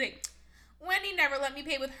wand. And he's like, Wendy never let me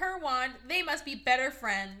play with her wand. They must be better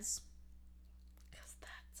friends. Because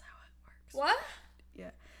that's how it works. What?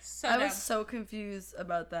 Yeah. So I was so confused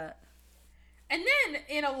about that. And then,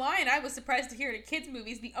 in a line I was surprised to hear in kids'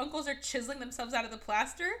 movies, the uncles are chiseling themselves out of the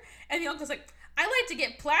plaster. And the uncle's like, I like to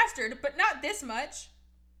get plastered, but not this much.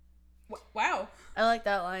 Wow. I like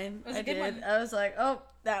that line. It was a good one. I was like, oh,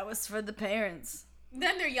 that was for the parents.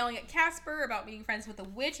 Then they're yelling at Casper about being friends with a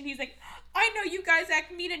witch. And he's like, I know you guys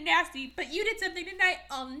act mean and nasty, but you did something tonight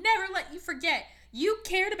I'll never let you forget. You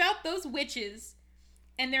cared about those witches.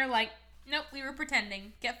 And they're like, nope, we were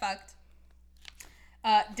pretending. Get fucked.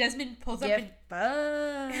 Desmond pulls up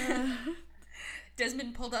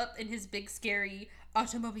Desmond pulled up in his big scary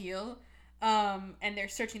automobile, and they're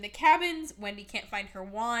searching the cabins. Wendy can't find her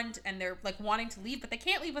wand, and they're like wanting to leave, but they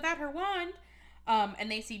can't leave without her wand. And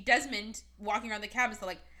they see Desmond walking around the cabins. They're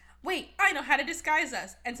like, wait, I know how to disguise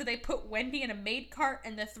us. And so they put Wendy in a maid cart,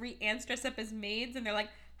 and the three ants dress up as maids, and they're like,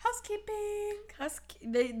 housekeeping.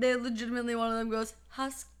 They legitimately, one of them goes,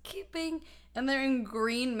 housekeeping, and they're in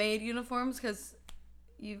green maid uniforms because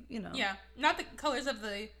you know. Yeah, not the colors of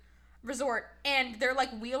the resort, and they're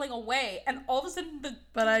like wheeling away, and all of a sudden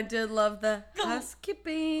But I did love the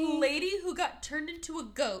housekeeping lady who got turned into a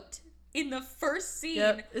goat in the first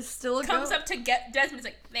scene is still a comes goat. up to get Desmond. It's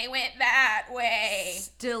like, they went that way.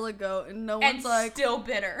 Still a goat, and no one's like, still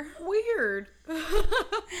bitter. Weird.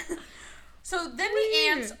 So then the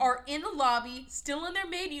ants are in the lobby, still in their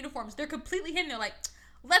maid uniforms. They're completely hidden. They're like,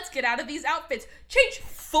 let's get out of these outfits. Change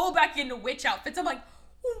full back into witch outfits. I'm like,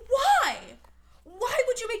 why? Why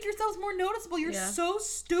would you make yourselves more noticeable? You're so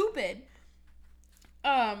stupid.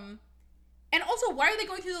 And also, why are they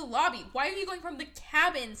going through the lobby? Why are you going from the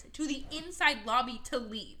cabins to the inside lobby to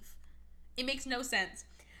leave? It makes no sense.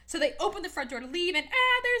 So they open the front door to leave, and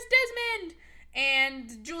there's Desmond!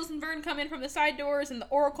 And Jules and Vern come in from the side doors, and the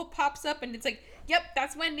Oracle pops up, and it's like, yep,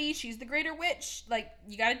 that's Wendy. She's the greater witch. Like,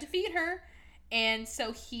 you gotta defeat her. And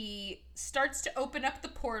so he starts to open up the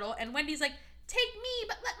portal, and Wendy's like, take me,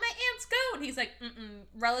 but let my aunts go. And he's like,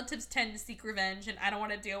 relatives tend to seek revenge, and I don't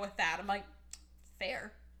want to deal with that. I'm like,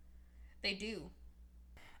 fair. They do.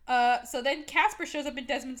 So then Casper shows up, and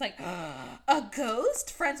Desmond's like, a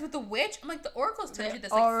ghost? Friends with a witch? I'm like, the Oracle's told you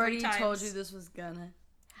this like 3 times. Already told you this was gonna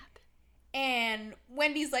happen. And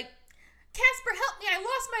Wendy's like, Casper, help me, I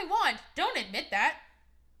lost my wand. Don't admit that.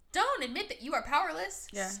 Don't admit that you are powerless.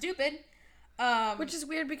 Yeah. Stupid. Which is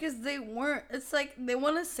weird because they weren't. It's like they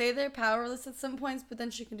want to say they're powerless at some points, but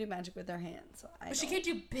then she can do magic with her hands. So but she can't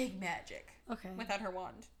do big magic. Okay. Without her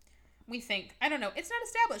wand. We think. I don't know. It's not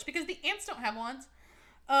established because the ants don't have wands.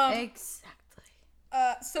 Exactly.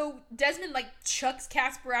 So Desmond like chucks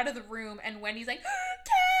Casper out of the room, and Wendy's like,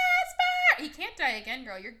 Casper! He can't die again,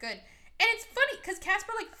 girl. You're good. And it's funny because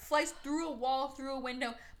Casper like flies through a wall, through a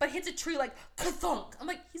window, but hits a tree like ka-thunk. I'm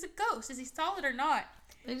like, he's a ghost. Is he solid or not?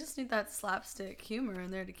 They just need that slapstick humor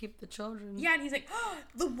in there to keep the children. Yeah, and he's like, oh,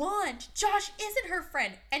 the wand. Josh isn't her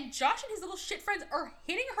friend. And Josh and his little shit friends are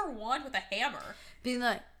hitting her wand with a hammer. Being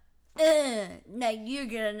like, now you're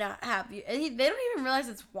gonna not have your... And they don't even realize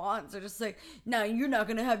it's wands. They're just like, now you're not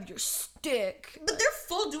gonna have your stick. But they're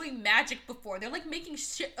full doing magic before. They're like making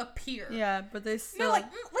shit appear. Yeah, but they still... They're like,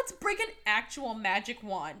 let's break an actual magic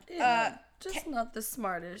wand. Yeah, just not the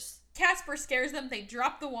smartest. Casper scares them. They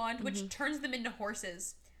drop the wand, which turns them into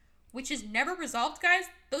horses. Which is never resolved, guys.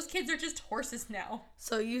 Those kids are just horses now.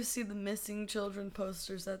 So you see the missing children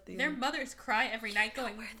posters at the Their end. mothers cry every night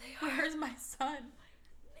going, where's my son?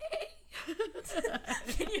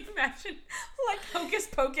 Can you imagine? Like Hocus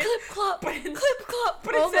Pocus. Clip clop. But Clip clop.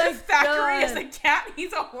 But instead of Thackeray as a cat,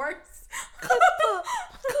 he's a horse. Clip clop.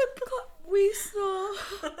 Clip clop. We saw.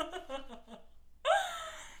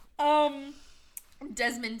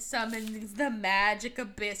 Desmond summons the magic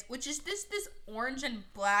abyss, which is this orange and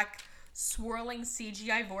black swirling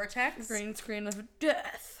CGI vortex. Green screen of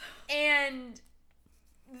death. And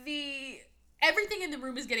everything in the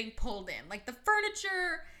room is getting pulled in. Like the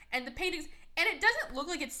furniture and the paintings. And it doesn't look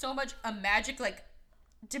like it's so much a magic like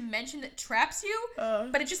dimension that traps you,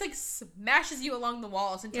 but it just like smashes you along the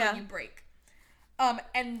walls until you break.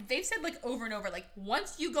 And they've said like over and over, like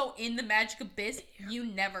once you go in the magic abyss, you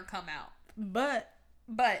never come out.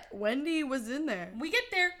 But Wendy was in there. We get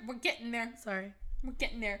there. We're getting there. Sorry. We're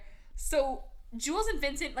getting there. So Jules and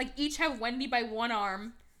Vincent like each have Wendy by one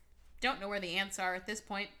arm. Don't know where the ants are at this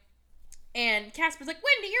point. And Casper's like,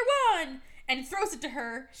 Wendy, you're one! And throws it to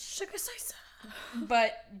her. Sugar salsa.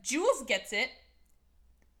 But Jules gets it.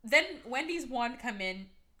 Then Wendy's wand come in.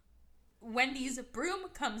 Wendy's broom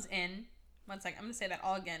comes in. One second. I'm going to say that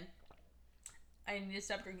all again. I need to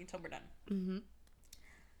stop drinking until we're done. Mm-hmm.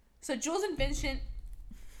 So Jules and Vincent...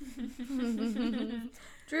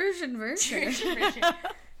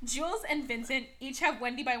 Jules and Vincent each have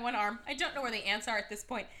Wendy by one arm. I don't know where the ants are at this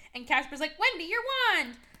point. And Casper's like, Wendy, your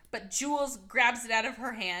wand! But Jules grabs it out of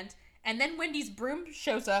her hand. And then Wendy's broom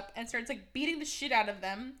shows up and starts like beating the shit out of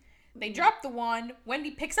them. They drop the wand.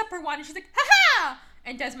 Wendy picks up her wand and she's like, ha-ha!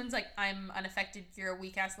 And Desmond's like, I'm unaffected. You're a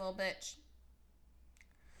weak-ass little bitch.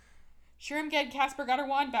 Sure, I'm glad Casper got her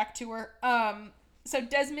wand back to her. So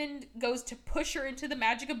Desmond goes to push her into the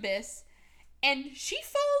magic abyss. And she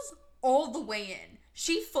falls all the way in.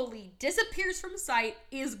 She fully disappears from sight,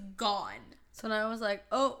 is gone. So now I was like,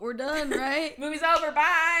 oh, we're done, right? Movie's over,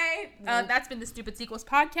 bye! That's been the Stupid Sequels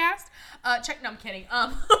podcast. No, I'm kidding.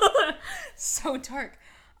 So dark.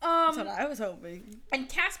 That's what I was hoping. And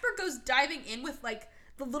Casper goes diving in with, like,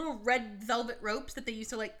 the little red velvet ropes that they use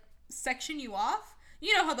to, like, section you off.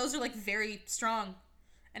 You know how those are, like, very strong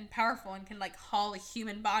and powerful and can, like, haul a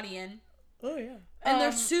human body in. Oh, yeah. And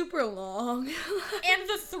they're super long. And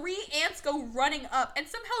the three ants go running up. And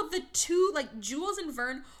somehow the two, like, Jules and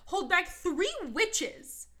Vern, hold back 3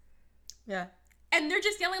 witches. Yeah. And they're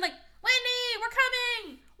just yelling, like, Wendy, we're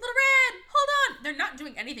coming! Little Red, hold on! They're not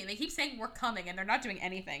doing anything. They keep saying, we're coming, and they're not doing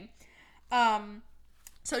anything.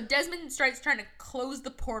 So Desmond starts trying to close the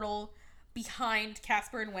portal behind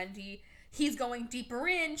Casper and Wendy. He's going deeper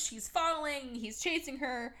in. She's falling. He's chasing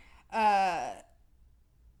her.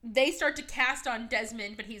 They start to cast on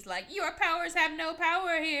Desmond, but he's like, your powers have no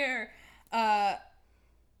power here.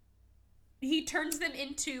 He turns them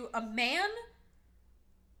into a man,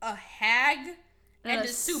 a hag, and a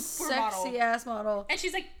supermodel. Sexy-ass model. And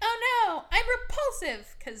she's like, oh no, I'm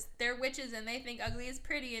repulsive. Because they're witches and they think ugly is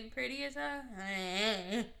pretty and pretty is a...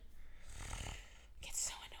 Gets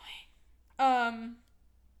so annoying.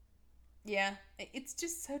 Yeah, it's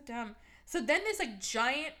just so dumb. So then this, like,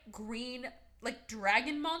 giant green... like,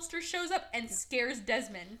 dragon monster shows up and scares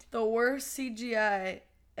Desmond. The worst CGI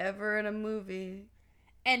ever in a movie.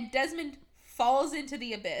 And Desmond falls into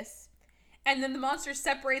the abyss. And then the monster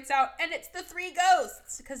separates out, and it's the 3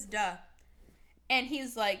 ghosts. Because, duh. And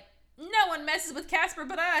he's like, no one messes with Casper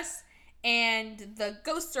but us. And the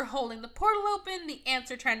ghosts are holding the portal open. The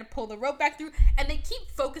ants are trying to pull the rope back through. And they keep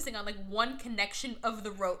focusing on, like, one connection of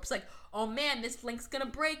the ropes. Like, oh man, this link's gonna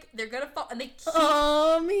break. They're gonna fall. And they keep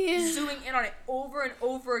zooming in on it over and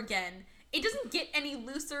over again. It doesn't get any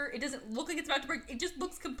looser. It doesn't look like it's about to break. It just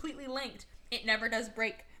looks completely linked. It never does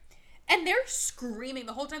break. And they're screaming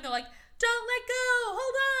the whole time. They're like, don't let go.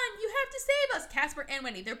 Hold on. You have to save us. Casper and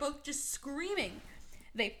Wendy, they're both just screaming.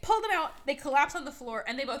 They pull them out. They collapse on the floor.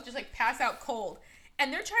 And they both just, like, pass out cold.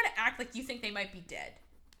 And they're trying to act like you think they might be dead.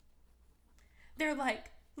 They're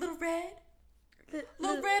like, Little Red?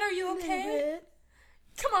 Little Red, are you okay?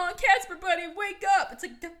 Come come on, Casper, buddy, wake up. It's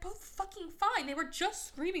like, they're both fucking fine. They were just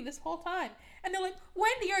screaming this whole time. And they're like,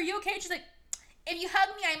 Wendy, are you okay? And she's like, if you hug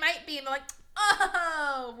me, I might be. And they're like,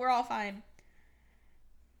 oh, we're all fine.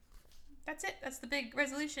 That's it. That's the big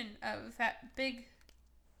resolution of that big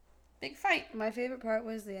fight. My favorite part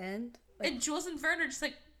was the end. And Jules and Vern are just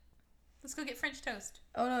like, let's go get French toast.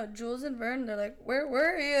 Oh no, Jules and Vern, they're like, where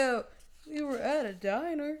were you? We were at a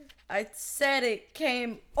diner. I said it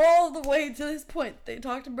came all the way to this point. They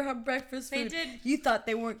talked about breakfast food. They did. You thought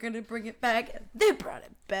they weren't going to bring it back. They brought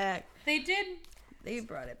it back. They did. They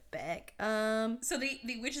brought it back. So the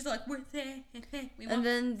witches are like, we're there. We and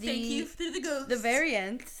then thank you to the ghosts. The very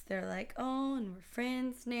end, they're like, oh, and we're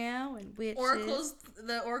friends now, and witches.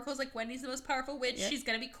 The Oracle's like, Wendy's the most powerful witch. Yep. She's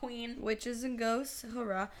gonna be queen. Witches and ghosts,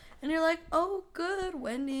 hurrah. And you're like, oh, good,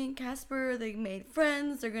 Wendy and Casper, they made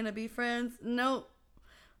friends. They're gonna be friends.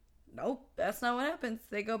 Nope, that's not what happens.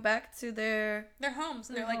 They go back to their homes,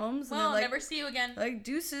 and they're like, homes, well, I'll never see you again. Like,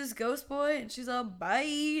 deuces, ghost boy, and she's all,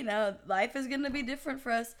 bye. Now life is gonna be different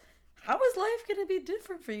for us. How is life gonna be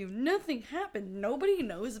different for you? Nothing happened. Nobody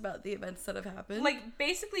knows about the events that have happened. Like,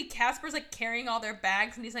 basically, Casper's like carrying all their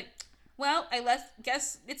bags, and he's like, well,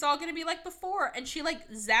 guess it's all gonna be like before. And she like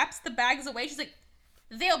zaps the bags away. She's like,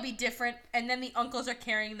 they'll be different. And then the uncles are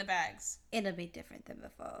carrying the bags. It'll be different than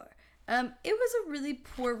before. It was a really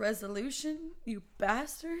poor resolution, you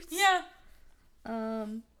bastards. Yeah.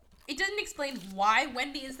 It doesn't explain why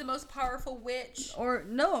Wendy is the most powerful witch. Or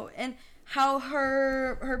no, and how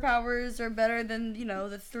her powers are better than,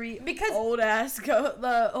 the three old ass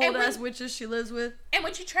witches she lives with. And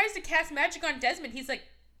when she tries to cast magic on Desmond, he's like,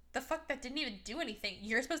 the fuck, that didn't even do anything.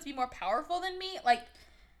 You're supposed to be more powerful than me? Like,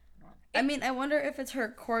 I mean, I wonder if it's her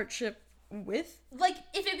courtship with, like,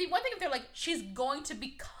 if it'd be one thing if they're like, she's going to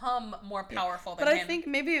become more powerful than him. But I think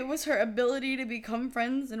maybe it was her ability to become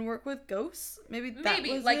friends and work with ghosts. Maybe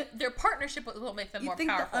was like it. Their partnership will make them more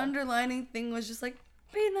powerful. I think the underlining thing was just like,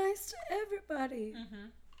 be nice to everybody. Mm-hmm.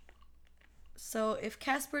 So if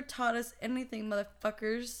Casper taught us anything,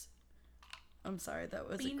 motherfuckers, I'm sorry, that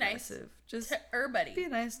was aggressive. Just to everybody. Be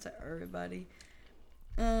nice to everybody.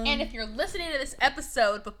 And if you're listening to this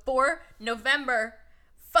episode before November,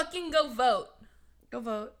 fucking go vote. Go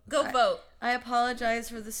vote. Go vote. I apologize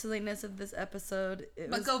for the silliness of this episode.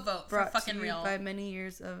 But go vote for fucking real. By many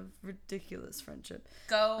years of ridiculous friendship.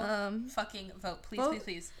 Go fucking vote. Please, vote. please,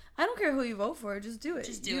 please. I don't care who you vote for. Just do it.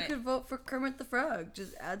 You could vote for Kermit the Frog.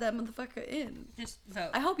 Just add that motherfucker in. Just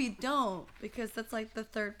vote. I hope you don't, because that's like the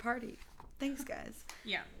third party. Thanks, guys.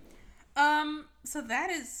 Yeah. So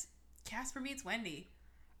that is Casper Meets Wendy.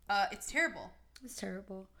 It's terrible. It's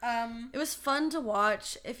terrible. It was fun to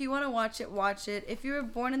watch. If you want to watch it, watch it. If you were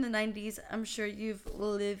born in the 90s, I'm sure you've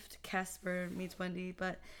lived Casper Meets Wendy,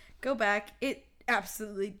 but go back. It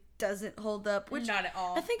absolutely doesn't hold up. Which not at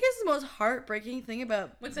all. I think is the most heartbreaking thing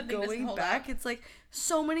about going back. It's like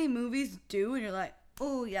so many movies do, and you're like,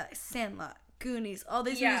 oh yeah, Sandlot, Goonies, all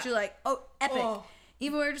these movies. You're like, oh, epic. Oh.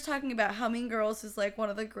 Even we were just talking about how Mean Girls is like one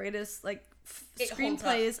of the greatest like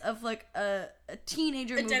screenplays of like a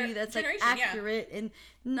teenager movie that's like accurate and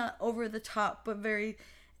not over the top, but very.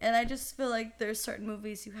 And I just feel like there's certain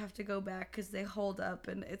movies you have to go back because they hold up,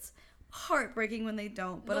 and it's heartbreaking when they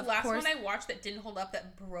don't. But the last one I watched that didn't hold up,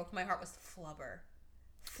 that broke my heart, was Flubber.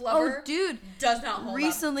 Flubber, oh dude, does not hold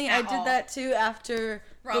recently up. I did that too after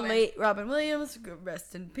the late Robin Williams,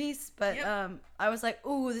 rest in peace. But I was like,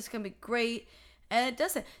 ooh, this is gonna be great. And it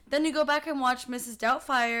doesn't. Then you go back and watch Mrs.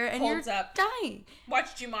 Doubtfire, and you're dying.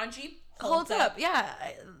 Watch Jumanji. Holds up. Yeah.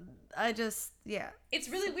 I just, yeah. It's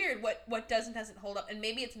really weird what does and doesn't hold up. And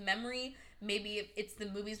maybe it's memory. Maybe it's the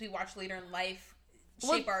movies we watch later in life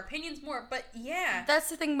shape our opinions more. But yeah. That's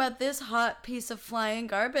the thing about this hot piece of flying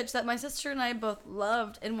garbage that my sister and I both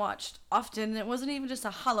loved and watched often. It wasn't even just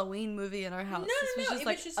a Halloween movie in our house. This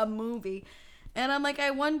was just a movie. And I'm like,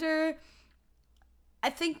 I wonder... I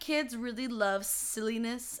think kids really love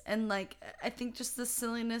silliness, and like I think just the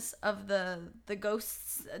silliness of the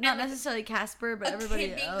ghosts, not necessarily Casper, but everybody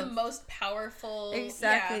else. A kid being the most powerful.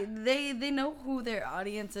 Exactly. Yeah. They know who their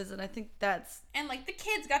audience is, and I think that's and like the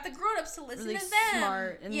kids got the grown-ups to listen really to them.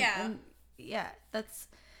 Smart and that's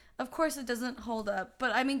of course it doesn't hold up,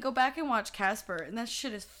 but I mean go back and watch Casper, and that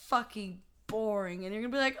shit is fucking boring, and you're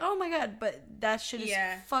gonna be like, oh my god, but that shit is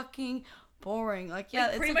fucking boring. Like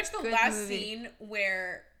pretty much the last scene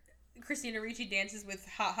where Christina Ricci dances with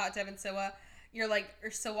Hot Devin Sawa, you're like, or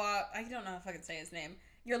Sawa, I don't know if I can say his name.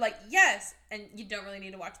 You're like, yes, and you don't really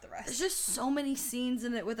need to watch the rest. There's just so many scenes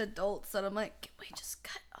in it with adults that I'm like, can we just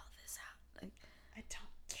cut all this out? Like, I don't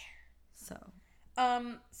care.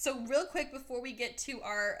 So real quick before we get to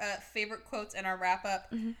our favorite quotes and our wrap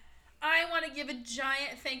up, I want to give a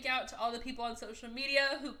giant thank out to all the people on social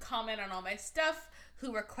media who comment on all my stuff,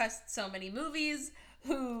 who request so many movies,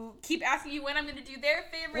 who keep asking you when I'm going to do their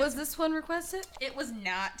favorites. Was this one requested? It was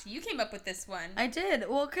not. You came up with this one. I did.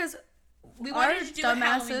 Well, because we our wanted to do a Halloween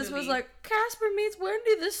dumbasses movie. was like, Casper Meets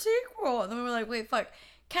Wendy, the sequel. And then we were like, wait, fuck.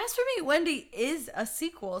 Casper Meets Wendy is a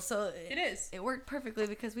sequel, so it is. It worked perfectly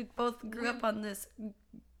because we both grew up on this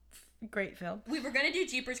great film. We were gonna do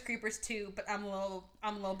Jeepers Creepers 2, but I'm a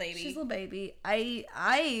little baby. She's a little baby.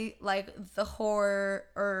 I like the horror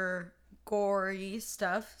or gory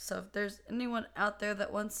stuff. So if there's anyone out there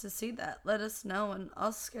that wants to see that, let us know and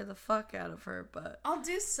I'll scare the fuck out of her. But I'll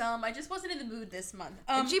do some. I just wasn't in the mood this month.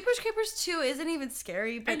 Jeepers Creepers 2 isn't even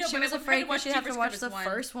scary, but she was afraid because she'd have to watch the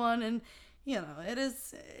first one, and you know,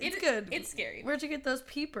 it's good. It's scary. Where'd you get those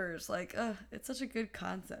peepers? Like, it's such a good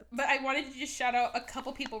concept. But I wanted to just shout out a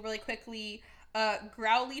couple people really quickly.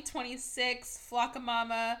 Growly26,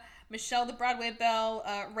 Flockamama, Michelle the Broadway Belle,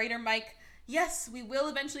 Raider Mike. Yes, we will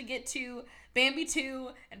eventually get to Bambi 2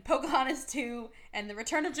 and Pocahontas 2 and The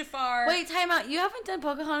Return of Jafar. Wait, time out. You haven't done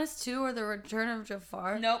Pocahontas 2 or The Return of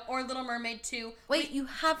Jafar? Nope, or Little Mermaid 2. Wait, you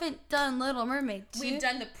haven't done Little Mermaid 2? We've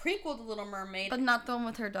done the prequel to Little Mermaid. But not the one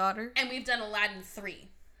with her daughter? And we've done Aladdin 3.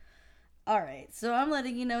 Alright, so I'm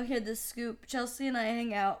letting you know here the scoop. Chelsea and I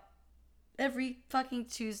hang out every fucking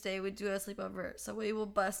Tuesday. We do a sleepover. So we will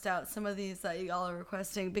bust out some of these that y'all are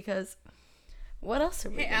requesting because what else are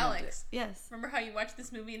we Hey, Alex. Do? Yes. Remember how you watched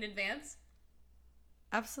this movie in advance?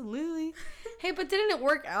 Absolutely. Hey, but didn't it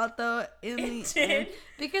work out though in the end?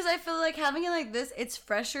 Because I feel like having it like this, it's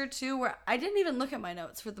fresher too. Where I didn't even look at my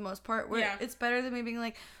notes for the most part. Where it's better than me being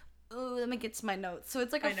like, oh, let me get to my notes. So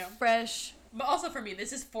it's like a fresh. But also for me,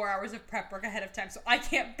 this is 4 hours of prep work ahead of time, so I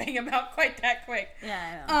can't bang them out quite that quick.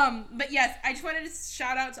 Yeah, I know. But yes, I just wanted to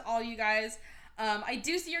shout out to all you guys. I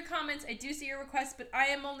do see your comments, I do see your requests, but I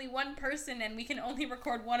am only one person and we can only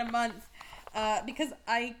record one a month because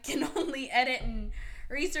I can only edit and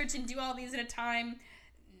research and do all these at a time.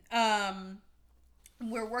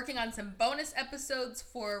 We're working on some bonus episodes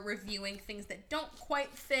for reviewing things that don't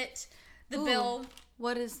quite fit the bill.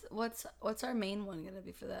 What's our main one gonna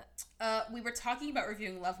be for that? We were talking about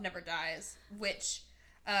reviewing Love Never Dies, which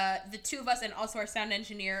the two of us and also our sound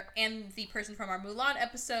engineer and the person from our Mulan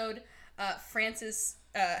episode, Francis,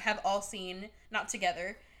 have all seen, not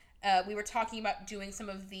together. We were talking about doing some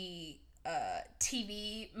of the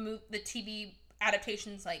TV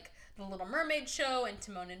adaptations like The Little Mermaid show and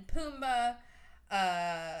Timon and Pumbaa,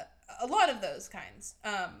 a lot of those kinds.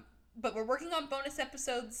 But we're working on bonus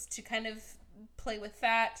episodes to kind of play with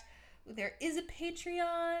that. There is a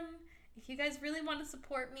Patreon if you guys really want to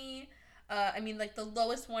support me. I mean, like, the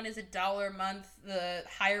lowest one is $1 a month. The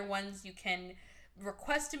higher ones, you can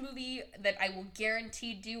request a movie that I will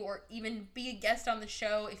guarantee do, or even be a guest on the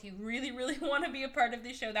show if you really, really want to be a part of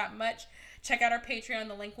the show that much. Check out our Patreon.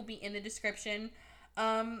 The link will be in the description. But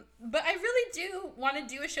I really do want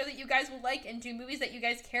to do a show that you guys will like and do movies that you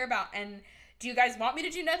guys care about. And do you guys want me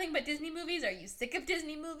to do nothing but Disney movies? Are you sick of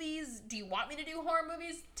Disney movies? Do you want me to do horror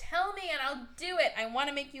movies? Tell me and I'll do it. I want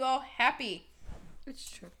to make you all happy.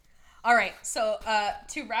 It's true. All right, so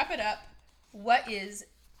to wrap it up, what is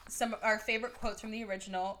some of our favorite quotes from the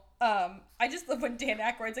original? I just love when Dan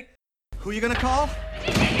Aykroyd's like, "Who you gonna call?"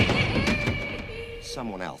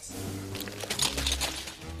 Someone else.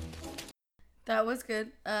 That was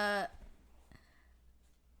good.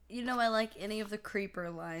 You know I like any of the creeper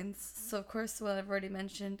lines, so of course what I've already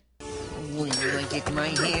mentioned. When I get my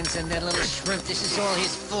hands on that little shrimp, this is all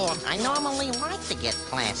his fault. I normally like to get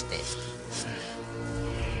plastered.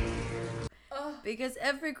 Because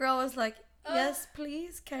every girl was like, yes,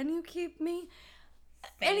 please, can you keep me?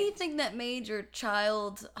 Faint. Anything that made your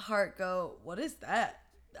child's heart go, what is that?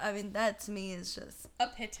 I mean, that to me is just... a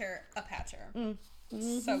pitter, a patcher.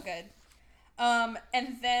 Mm-hmm. So good. And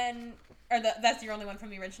then, that's your only one from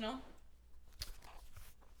the original?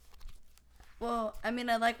 Well, I mean,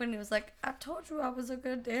 I like when he was like, I told you I was a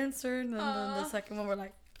good dancer. And then the second one, we're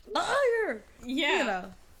like, liar! Yeah. You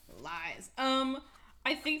know. Lies.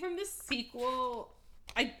 I think from the sequel,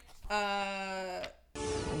 when I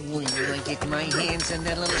get my hands on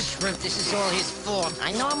that little shrimp, this is all his fault.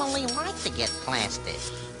 I normally like to get plastered.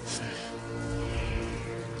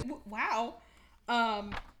 Wow.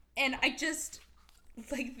 And I just,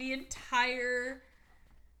 like, the entire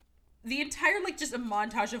like just a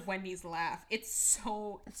montage of Wendy's laugh. It's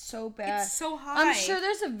so bad. It's so high. I'm sure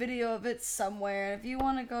there's a video of it somewhere. If you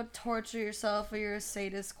want to go torture yourself or you're a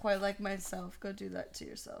sadist quite like myself, go do that to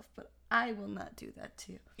yourself. But I will not do that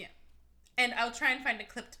to you. Yeah. And I'll try and find a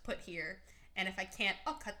clip to put here. And if I can't,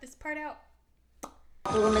 I'll cut this part out.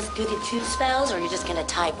 Little Miss Goody Two-Spells, or you're just gonna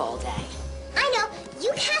type all day? I know.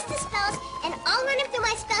 You cast the spells, and I'll run it through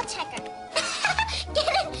my spell checker. Get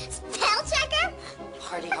it? Spell checker?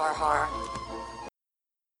 Hardy har har.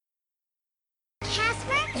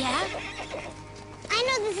 Casper? Yeah? I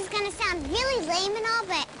know this is gonna sound really lame and all,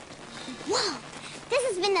 but whoa, this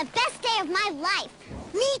has been the best day of my life.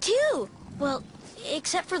 Me too. Well,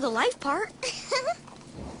 except for the life part.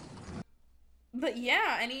 But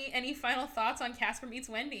yeah, any final thoughts on Casper Meets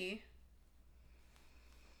Wendy?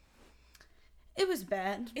 It was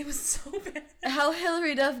bad. It was so bad. How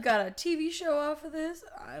Hilary Duff got a TV show off of this,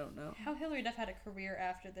 I don't know. How Hilary Duff had a career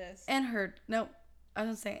after this. And her, no, I was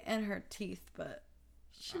gonna say, and her teeth, but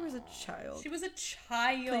she was a child. She was a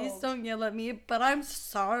child. Please don't yell at me, but I'm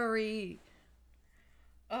sorry.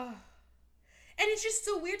 Ugh. And it's just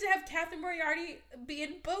so weird to have Catherine Moriarty be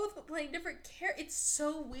in both, but playing different characters. It's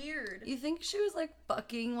so weird. You think she was like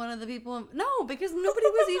fucking one of the people? No, because nobody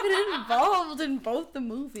was even involved in both the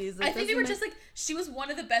movies. I think they were just like, she was one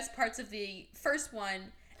of the best parts of the first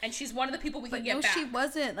one, and she's one of the people we can get back. No, she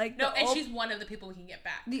wasn't. Like, no, and she's one of the people we can get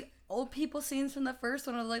back. The old people scenes from the first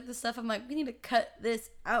one are like the stuff I'm like, we need to cut this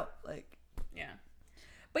out. Like, yeah.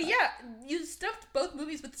 But yeah, you stuffed both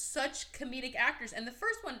movies with such comedic actors, and the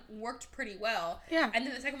first one worked pretty well. Yeah. And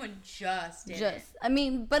then the second one just didn't. I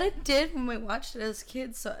mean, but it did when we watched it as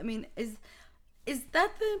kids. So I mean, is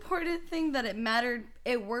that the important thing, that it mattered?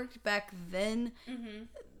 It worked back then. Mm-hmm.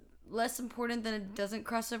 Less important than it doesn't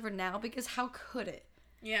cross over now, because how could it?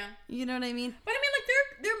 Yeah. You know what I mean? But I mean, like,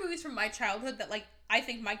 there are movies from my childhood that, like, I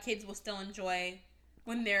think my kids will still enjoy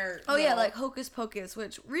when they're little. Yeah, like Hocus Pocus,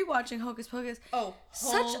 which rewatching Hocus Pocus,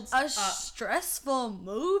 such a stressful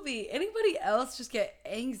movie. Anybody else just get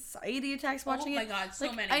anxiety attacks watching it? Oh my god, so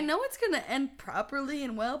like, many. I know it's gonna end properly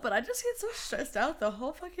and well, but I just get so stressed out the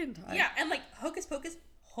whole fucking time. Yeah, and like Hocus Pocus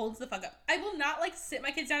holds the fuck up. I will not like sit my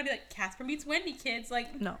kids down and be like, Casper Meets Wendy, kids.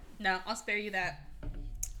 Like, no, I'll spare you that.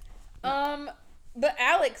 But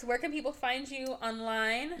Alex, where can people find you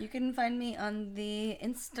online? You can find me on the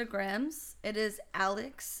Instagrams. It is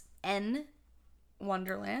Alex N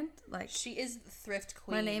Wonderland. Like, she is the thrift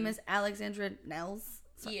queen. My name is Alexandra Nehls.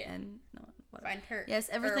 So yeah. Find her. Yes,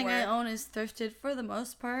 everything I own is thrifted for the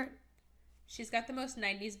most part. She's got the most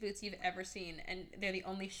 90s boots you've ever seen, and they're the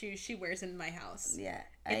only shoes she wears in my house. Yeah.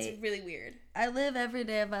 It's really weird. I live every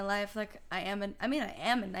day of my life like I am a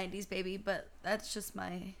 90s baby, but that's just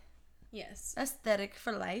my... Yes. aesthetic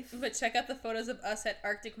for life. But check out the photos of us at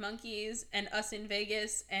Arctic Monkeys and us in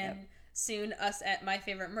Vegas and soon us at My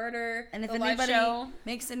Favorite Murder. And if anybody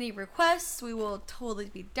makes any requests, we will totally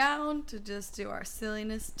be down to just do our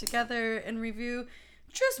silliness together and review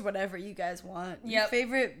just whatever you guys want. Your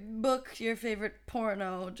favorite book, your favorite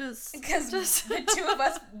porno, because the two of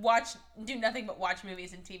us do nothing but watch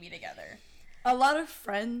movies and TV together. A lot of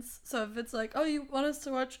Friends. So if it's like, oh, you want us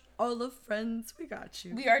to watch all of Friends, we got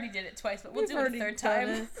you. We already did it twice, but we'll do it a third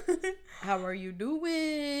time. How are you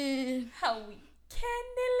doing? How we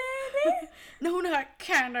candle? No, not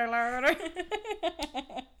candle.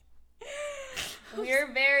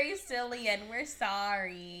 We're very silly and we're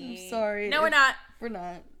sorry. I'm sorry. No, we're not. We're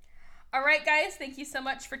not. All right, guys. Thank you so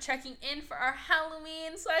much for checking in for our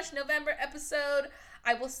Halloween/November episode.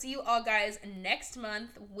 I will see you all guys next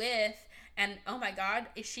month with... And oh my god,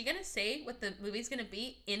 is she gonna say what the movie's gonna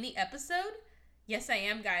be in the episode? Yes, I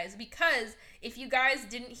am, guys. Because if you guys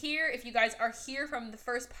didn't hear, if you guys are here from the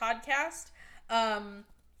first podcast,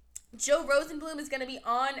 Joe Rosenblum is gonna be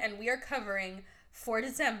on, and we are covering for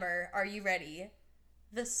December. Are you ready?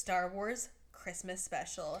 The Star Wars Christmas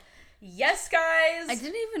special. Yes, guys! I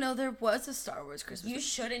didn't even know there was a Star Wars Christmas. You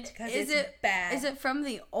shouldn't, because it's bad. Is it from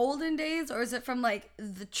the olden days, or is it from, like,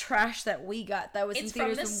 the trash that we got that was in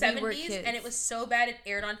theaters when we were kids? It's from the 70s, and it was so bad it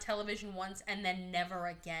aired on television once and then never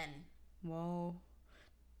again. Whoa.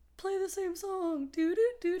 Play the same song.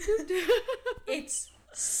 Do-do-do-do-do. It's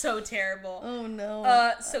so terrible. Oh,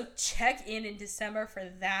 no. So check in December for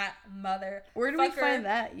that mother. Where do we find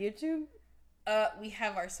that? YouTube? We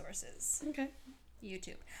have our sources. Okay.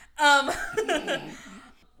 YouTube.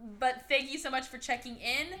 But thank you so much for checking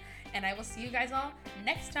in, and I will see you guys all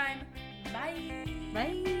next time. Bye.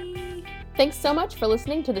 Bye. Thanks so much for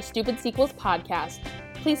listening to the Stupid Sequels podcast.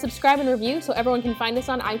 Please subscribe and review so everyone can find us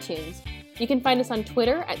on iTunes. You can find us on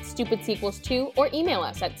Twitter at StupidSequels2 or email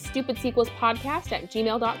us at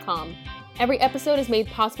stupidsequelspodcast@gmail.com. Every episode is made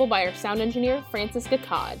possible by our sound engineer, Francis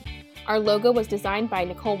Gacod. Our logo was designed by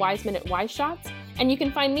Nicole Wiseman at Wise Shots, and you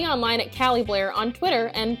can find me online at Callie Blair on Twitter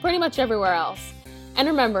and pretty much everywhere else. And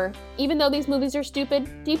remember, even though these movies are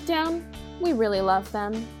stupid, deep down, we really love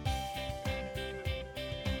them.